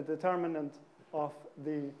 over the determinant of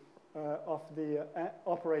the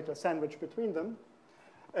operator sandwich between them.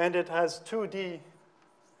 And it has 2D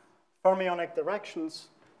fermionic directions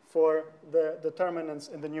for the determinants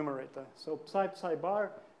in the numerator. So psi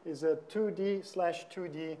bar is a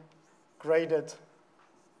 2D/2D graded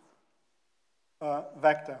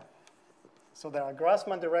vector. So there are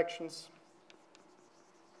Grassmann directions.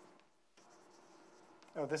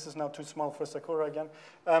 Oh, this is now too small for Sakura again.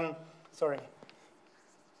 Sorry.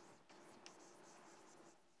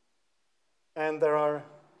 And there are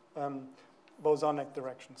bosonic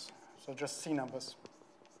directions, so just C numbers.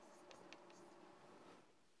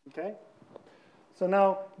 Okay? So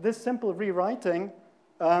now this simple rewriting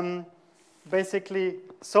basically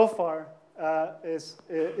so far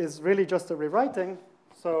is really just a rewriting.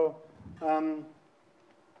 So,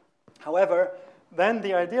 however, then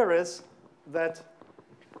the idea is that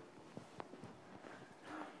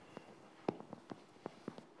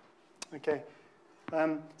okay,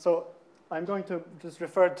 so I'm going to just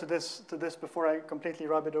refer to this before I completely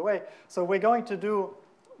rub it away. So we're going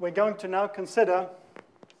to now consider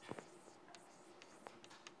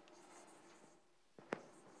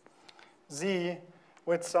Z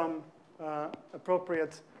with some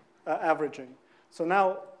appropriate averaging. So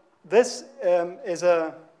now this is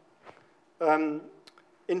a,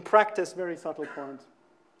 in practice, very subtle point.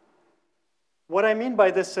 What I mean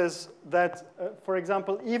by this is that, for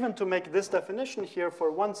example, even to make this definition here for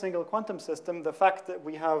one single quantum system, the fact that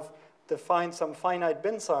we have defined some finite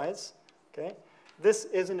bin size, okay, this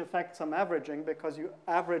is in effect some averaging, because you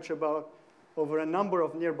average about over a number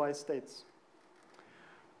of nearby states.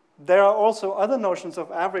 There are also other notions of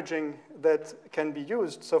averaging that can be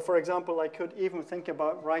used. So for example, I could even think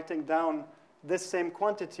about writing down this same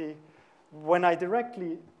quantity when I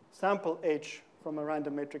directly sample H from a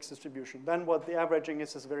random matrix distribution. Then what the averaging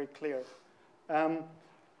is very clear.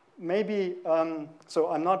 Maybe, so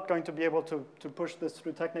I'm not going to be able to push this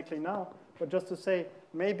through technically now, but just to say,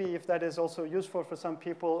 maybe if that is also useful for some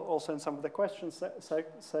people, also in some of the question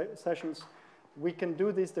sessions, we can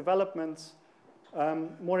do these developments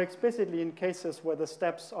more explicitly in cases where the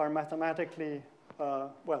steps are mathematically,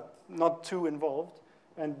 well, not too involved.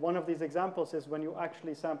 And one of these examples is when you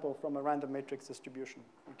actually sample from a random matrix distribution,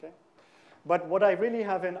 okay? But what I really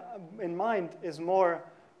have in mind is more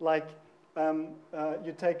like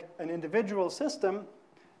you take an individual system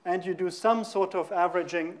and you do some sort of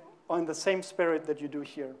averaging on the same spirit that you do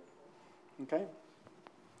here, okay?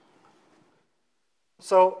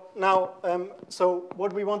 So now, so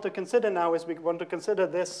what we want to consider now is we want to consider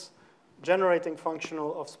this generating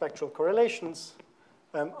functional of spectral correlations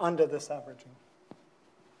under this averaging.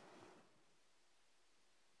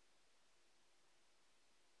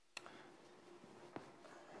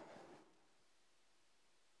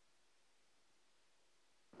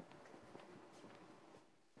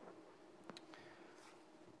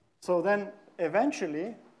 So then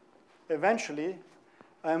eventually,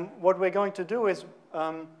 what we're going to do is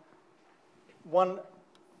one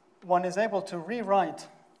is able to rewrite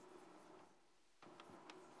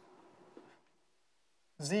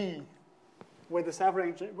Z with this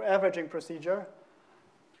averaging procedure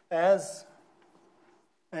as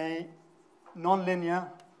a nonlinear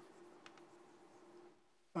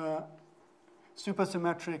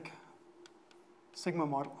supersymmetric sigma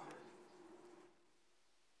model.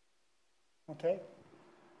 Okay.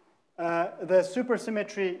 The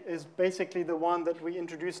supersymmetry is basically the one that we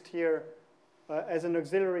introduced here as an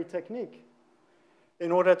auxiliary technique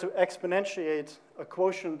in order to exponentiate a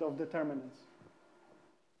quotient of determinants.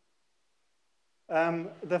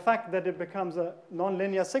 the fact that it becomes a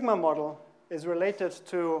nonlinear sigma model is related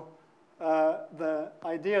to the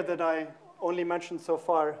idea that I only mentioned so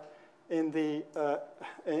far in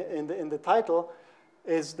the title,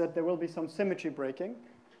 is that there will be some symmetry breaking.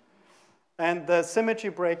 And the symmetry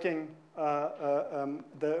breaking,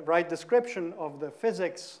 the right description of the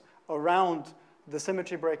physics around the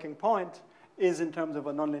symmetry breaking point is in terms of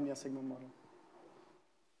a nonlinear sigma model.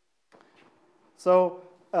 So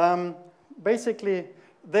basically,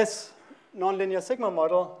 this nonlinear sigma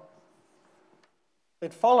model,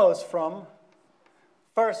 it follows from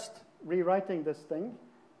first rewriting this thing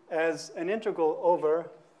as an integral over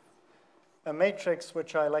a matrix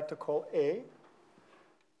which I like to call A,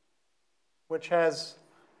 which has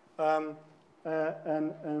an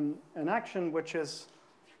action which is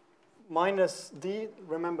minus d,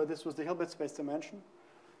 remember this was the Hilbert space dimension,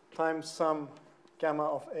 times some gamma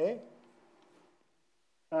of A,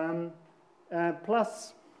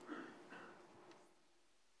 plus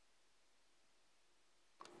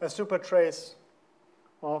a supertrace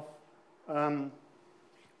of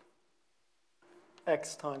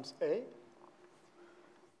x times A.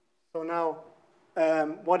 So now,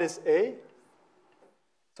 what is A?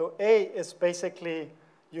 So A is basically,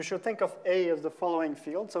 you should think of A as the following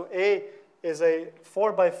field. So A is a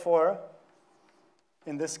 4x4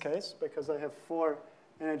 in this case, because I have 4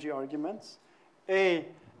 energy arguments. A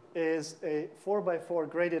is a 4x4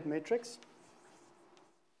 graded matrix.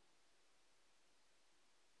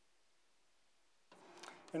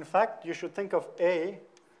 In fact, you should think of A,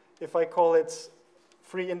 if I call its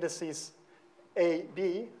free indices A,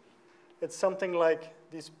 B, it's something like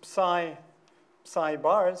these psi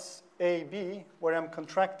bars, A, B, where I'm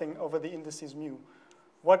contracting over the indices mu.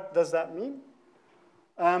 What does that mean?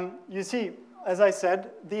 You see, as I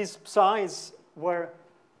said, these psi's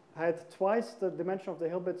had twice the dimension of the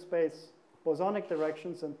Hilbert space bosonic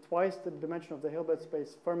directions and twice the dimension of the Hilbert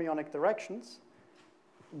space fermionic directions.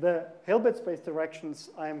 The Hilbert space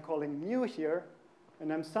directions I am calling mu here,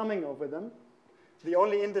 and I'm summing over them. The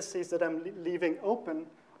only indices that I'm leaving open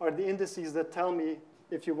are the indices that tell me,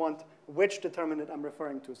 if you want, which determinant I'm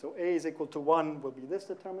referring to. So A is equal to 1 will be this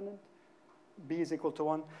determinant. B is equal to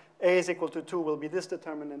 1. A is equal to 2 will be this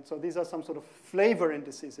determinant. So these are some sort of flavor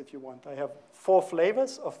indices, if you want. I have 4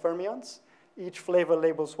 flavors of fermions. Each flavor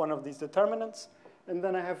labels one of these determinants. And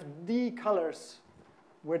then I have D colors,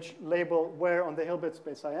 which label where on the Hilbert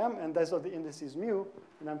space I am. And those are the indices mu,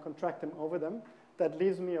 and I'm contracting over them. That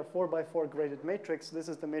leaves me a 4x4 graded matrix. This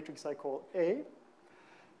is the matrix I call A.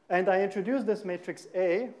 And I introduce this matrix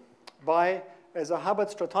A by, as a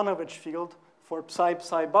Hubbard-Stratonovich field for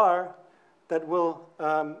psi bar that will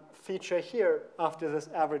feature here after this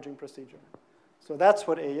averaging procedure. So that's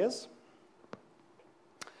what A is.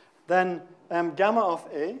 Then gamma of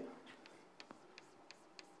A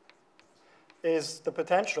is the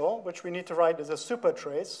potential, which we need to write as a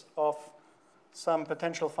supertrace of some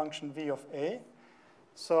potential function V of A.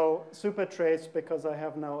 So supertrace, because I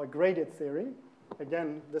have now a graded theory.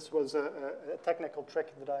 Again, this was a technical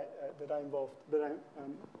trick that I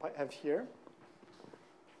have here.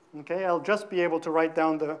 Okay, I'll just be able to write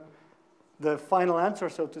down the final answer,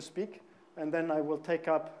 so to speak, and then I will take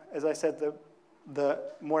up, as I said, the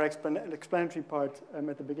more explanatory part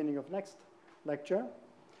at the beginning of next lecture.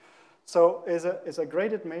 So is a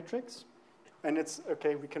graded matrix, and it's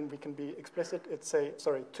okay. We can be explicit. It's a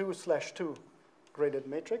 2/2 graded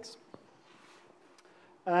matrix,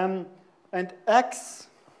 and X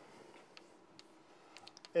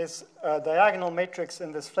is a diagonal matrix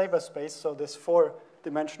in this flavor space. So this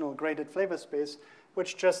 4-dimensional graded flavor space,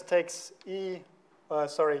 which just takes I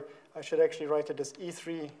should actually write it as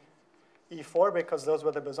E3, E4, because those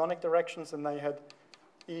were the bosonic directions, and I had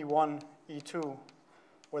E1, E2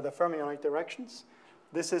 were the fermionic directions.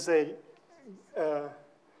 This is a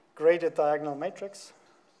graded diagonal matrix.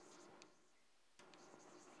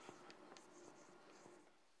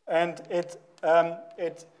 And it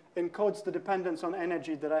encodes the dependence on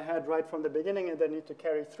energy that I had right from the beginning and I need to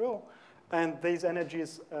carry through. And these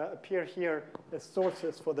energies appear here as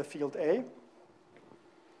sources for the field A.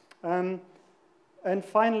 And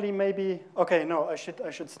finally, maybe, okay, no, I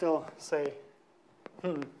should still say,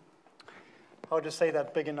 how to say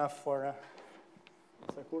that big enough for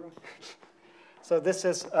Sakura? So this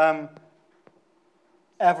is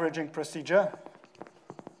averaging procedure.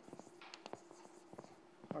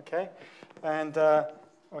 Okay, and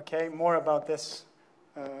okay, more about this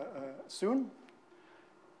soon.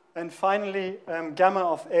 And finally, gamma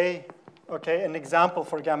of A, okay, an example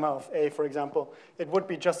for gamma of A, for example, it would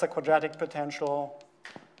be just a quadratic potential,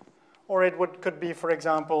 or it could be, for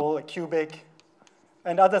example, a cubic,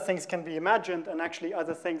 And other things can be imagined, and actually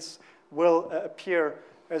other things will appear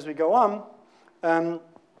as we go on.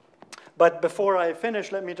 But before I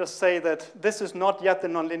finish, let me just say that this is not yet the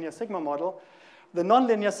nonlinear sigma model. The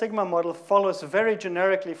nonlinear sigma model follows very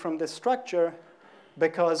generically from this structure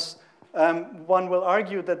because one will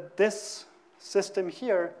argue that this system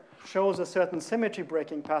here shows a certain symmetry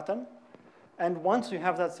breaking pattern. And once you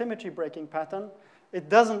have that symmetry breaking pattern, it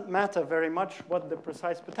doesn't matter very much what the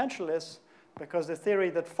precise potential is, because the theory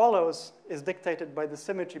that follows is dictated by the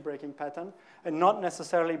symmetry breaking pattern and not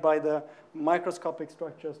necessarily by the microscopic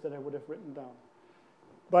structures that I would have written down.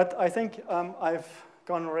 But I think I've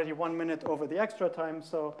gone already 1 minute over the extra time,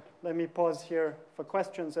 so let me pause here for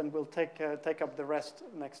questions, and we'll take up the rest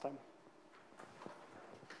next time.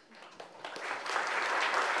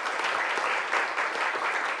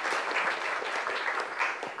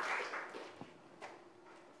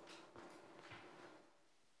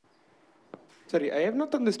 Sorry, I have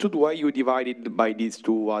not understood why you divided by these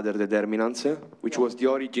two other determinants, which was the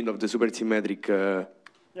origin of the supersymmetric.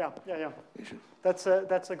 Yeah. That's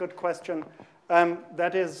a good question.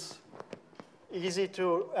 That is easy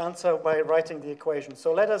to answer by writing the equation.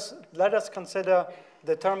 So let us consider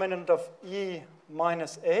determinant of E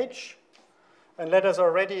minus H, and let us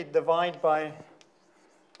already divide by,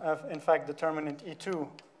 in fact, determinant E2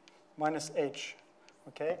 minus H.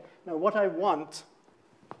 Okay. Now what I want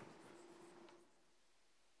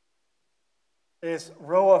is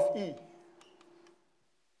rho of E.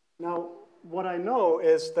 Now, what I know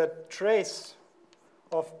is that trace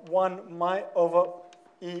of 1 over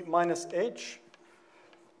E minus H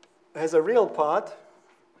has a real part,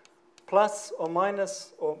 plus or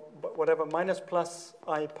minus, or whatever, minus plus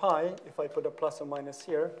I pi, if I put a plus or minus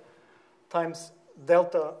here, times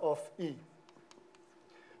delta of E.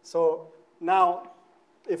 So now,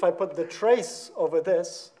 if I put the trace over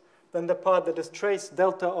this, then the part that is trace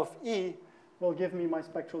delta of E will give me my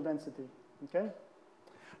spectral density, okay?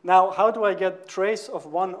 Now, how do I get trace of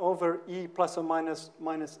 1 over E plus or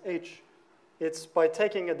minus H? It's by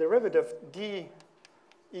taking a derivative d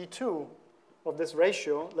E2 of this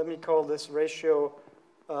ratio. Let me call this ratio,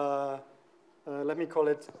 let me call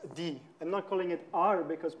it D. I'm not calling it R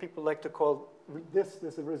because people like to call this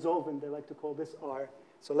a resolvent. They like to call this R.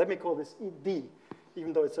 So let me call this D,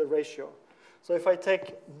 even though it's a ratio. So if I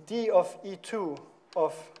take D of E2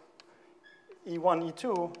 of E1,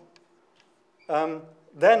 E2,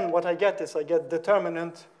 then what I get is I get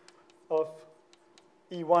determinant of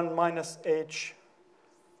E1 minus H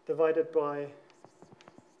divided by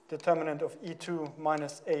determinant of E2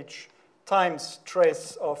 minus H times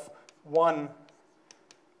trace of 1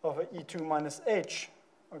 over E2 minus H,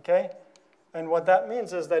 okay? And what that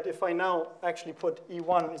means is that if I now actually put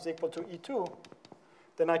E1 is equal to E2,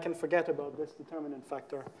 then I can forget about this determinant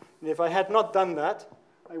factor. And if I had not done that,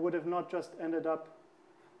 I would have not just ended up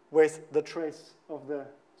with the trace of the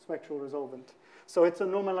spectral resolvent. So it's a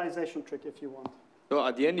normalization trick if you want. So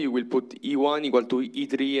at the end, you will put E1 equal to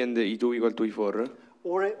E3 and E2 equal to E4?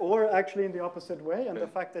 Or actually in the opposite way, and the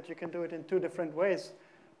fact that you can do it in 2 different ways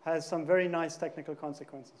has some very nice technical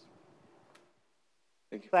consequences.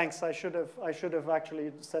 Thank you. Thanks, I should have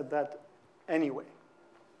actually said that anyway.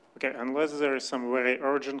 Okay, unless there is some very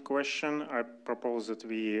urgent question, I propose that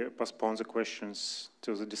we postpone the questions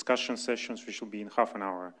to the discussion sessions, which will be in half an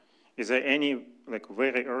hour. Is there any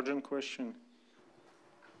very urgent question?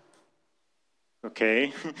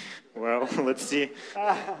 Okay, well, let's see.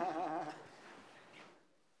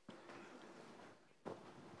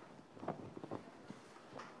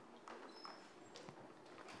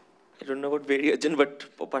 I don't know about very urgent, but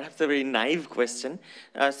perhaps a very naive question.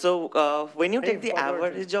 So when you take the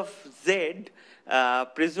average of Z,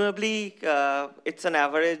 presumably it's an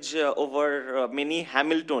average over many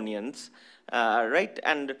Hamiltonians, right?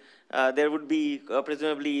 And there would be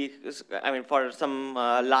presumably, I mean, for some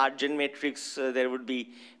large N matrix, there would be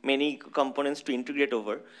many components to integrate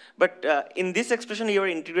over. But in this expression, you are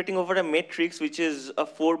integrating over a matrix, which is a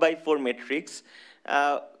 4x4 matrix.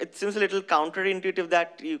 It seems a little counterintuitive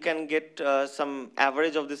that you can get some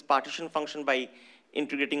average of this partition function by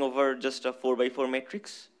integrating over just a 4x4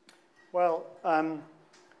 matrix. Well,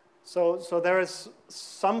 so there is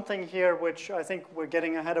something here which I think we're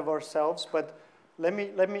getting ahead of ourselves, but let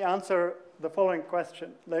me answer the following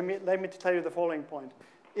question. Let me tell you the following point.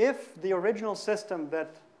 If the original system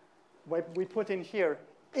that we put in here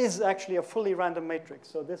is actually a fully random matrix,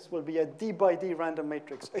 so this will be a D by D random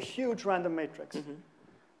matrix, a huge random matrix. Mm-hmm.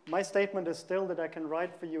 My statement is still that I can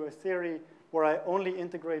write for you a theory where I only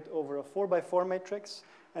integrate over a 4x4 matrix,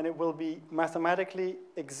 and it will be mathematically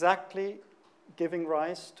exactly giving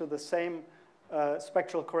rise to the same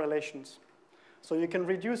spectral correlations. So you can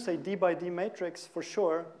reduce a D by D matrix for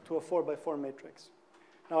sure to a 4 by 4 matrix.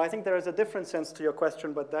 Now, I think there is a different sense to your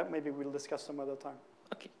question, but that maybe we'll discuss some other time.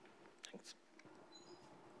 Okay, thanks.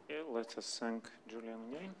 Okay, let us thank Julian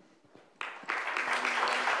again.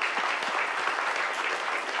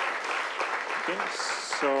 Okay,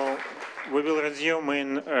 so we will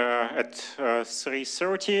resume at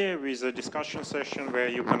 3:30 with a discussion session where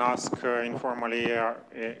you can ask informally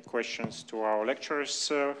questions to our lecturers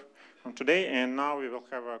from today. And now we will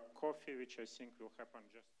have a coffee, which I think will happen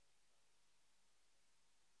just